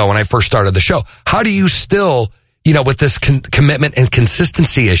 years ago when I first started the show, how do you still, with this commitment and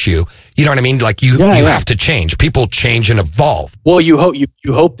consistency issue, you know what I mean? Like you have to change. People change and evolve. Well, you hope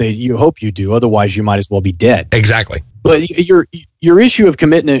you do. Otherwise, you might as well be dead. Exactly. But your issue of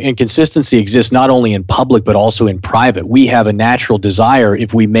commitment and consistency exists not only in public but also in private. We have a natural desire,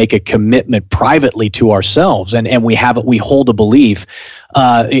 if we make a commitment privately to ourselves and we hold a belief,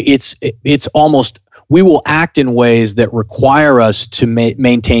 it's almost, we will act in ways that require us to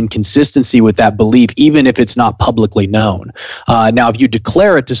maintain consistency with that belief, even if it's not publicly known. Now, if you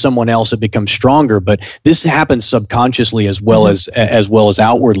declare it to someone else, it becomes stronger, but this happens subconsciously as well as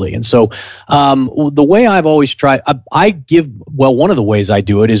outwardly. And so the way I've always tried, one of the ways I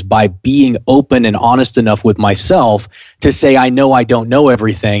do it is by being open and honest enough with myself to say, I know I don't know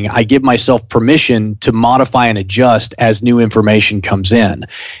everything. I give myself permission to modify and adjust as new information comes in.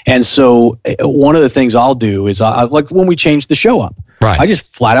 And so one of the things I'll do is like when we changed the show up, right. I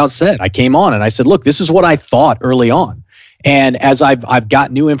just flat out said, I came on and I said, look, this is what I thought early on. And as I've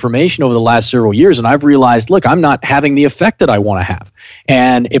got new information over the last several years, and I've realized, look, I'm not having the effect that I want to have.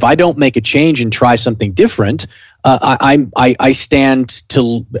 And if I don't make a change and try something different, I stand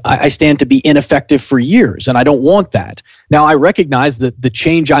to be ineffective for years, and I don't want that. Now, I recognize that the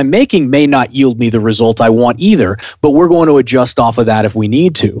change I'm making may not yield me the result I want either, but we're going to adjust off of that if we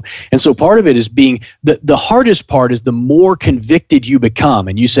need to. And so part of it is being, the hardest part is the more convicted you become,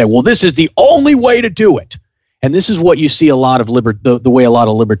 and you say, well, this is the only way to do it. And this is what you see a lot of the way a lot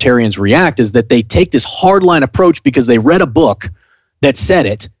of libertarians react, is that they take this hardline approach because they read a book that said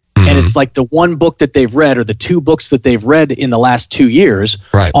it. And it's like the one book that they've read or the two books that they've read in the last 2 years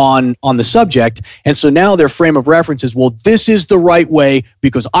on the subject. And so now their frame of reference is, well, this is the right way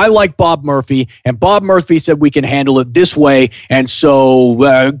because I like Bob Murphy and Bob Murphy said we can handle it this way. And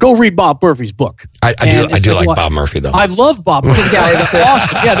so go read Bob Murphy's book. I do like Bob Murphy, though. I love Bob Murphy. Yeah, that's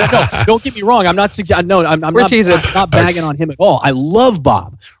awesome. Yeah, no, don't get me wrong. I'm not not bagging on him at all. I love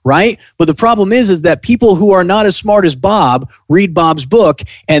Bob, right? But the problem is that people who are not as smart as Bob read Bob's book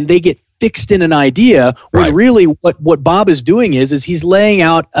and they get fixed in an idea when really what Bob is doing is he's laying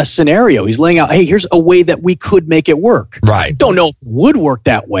out a scenario. He's laying out, hey, here's a way that we could make it work. Right. Don't know if it would work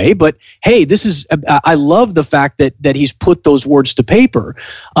that way, but hey, I love the fact that he's put those words to paper.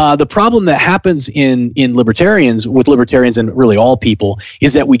 The problem that happens with libertarians and really all people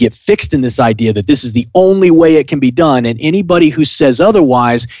is that we get fixed in this idea that this is the only way it can be done, and anybody who says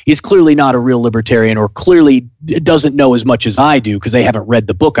otherwise is clearly not a real libertarian or clearly doesn't know as much as I do because they haven't read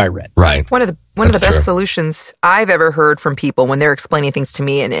the book I read. Right. One of the best solutions I've ever heard from people when they're explaining things to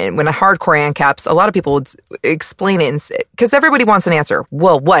me, and when a hardcore ANCAPs, a lot of people would explain it because everybody wants an answer.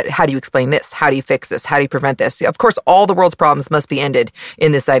 Well, what? How do you explain this? How do you fix this? How do you prevent this? Of course, all the world's problems must be ended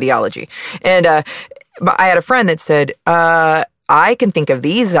in this ideology. And I had a friend that said, I can think of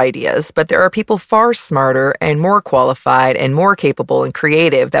these ideas, but there are people far smarter and more qualified and more capable and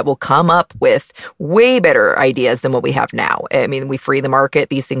creative that will come up with way better ideas than what we have now. I mean, we free the market.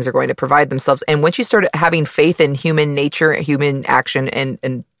 These things are going to provide themselves. And once you start having faith in human nature, human action,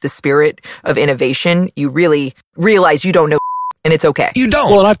 and the spirit of innovation, you really realize you don't know. And it's okay. You don't.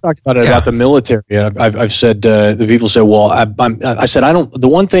 Well, and I've talked about it about the military. I've said the people say, well, I said I don't. The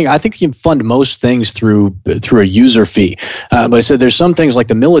one thing I think you can fund most things through a user fee, but I said there's some things like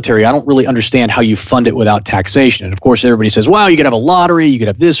the military. I don't really understand how you fund it without taxation. And of course, everybody says, well, you could have a lottery, you could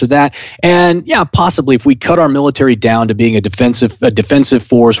have this or that, and yeah, possibly if we cut our military down to being a defensive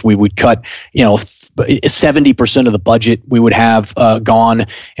force, we would cut 70% of the budget we would have gone,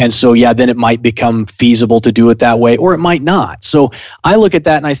 and so then it might become feasible to do it that way, or it might not. So I look at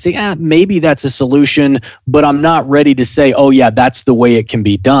that and I say, maybe that's a solution, but I'm not ready to say, oh yeah, that's the way it can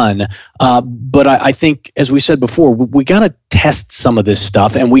be done. But I think, as we said before, we got to test some of this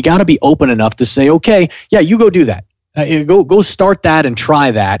stuff, and we got to be open enough to say, okay, yeah, you go do that. Go start that and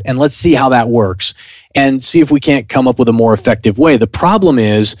try that, and let's see how that works, and see if we can't come up with a more effective way. The problem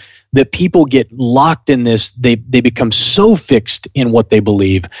is that people get locked in this. They become so fixed in what they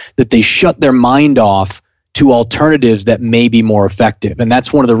believe that they shut their mind off to alternatives that may be more effective. And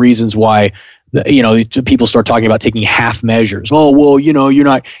that's one of the reasons why people start talking about taking half measures. Oh, well, you're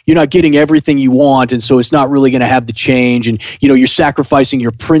not getting everything you want, and so it's not really going to have the change, and you're sacrificing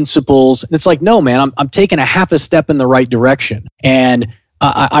your principles. And it's like, no, man, I'm taking a half a step in the right direction. And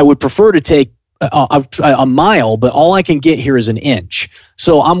I would prefer to take a mile, but all I can get here is an inch.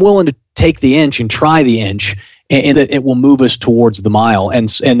 So I'm willing to take the inch and try the inch, and that it will move us towards the mile. And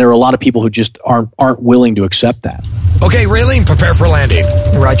there are a lot of people who just aren't willing to accept that. Okay, Raylene, prepare for landing.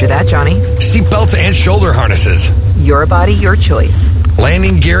 Roger that, Johnny. Seatbelts and shoulder harnesses. Your body, your choice.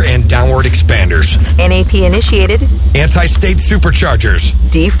 Landing gear and downward expanders. NAP initiated. Anti-state superchargers.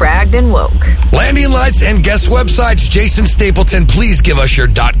 Defragged and woke. Landing lights and guest websites. Jason Stapleton, please give us your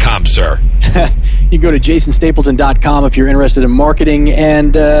 .com, sir. You go to jasonstapleton.com if you're interested in marketing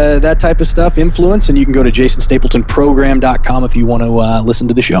and that type of stuff, influence, and you can go to jasonstapletonprogram.com if you want to listen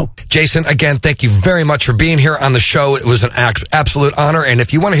to the show. Jason, again, thank you very much for being here on the show. It was an absolute honor. And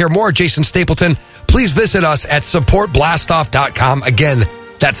if you want to hear more of Jason Stapleton, please visit us at supportblastoff.com. Again,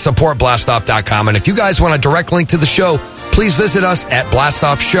 that's supportblastoff.com. And if you guys want a direct link to the show, please visit us at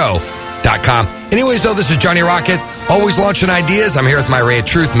blastoffshow.com. Anyways, though, this is Johnny Rocket, always launching ideas. I'm here with my Ray of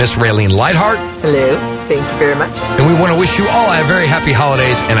Truth, Miss Raylene Lightheart. Hello. Thank you very much. And we want to wish you all a very happy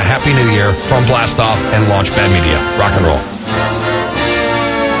holidays and a happy new year from Blast Off and Launchpad Media. Rock and roll.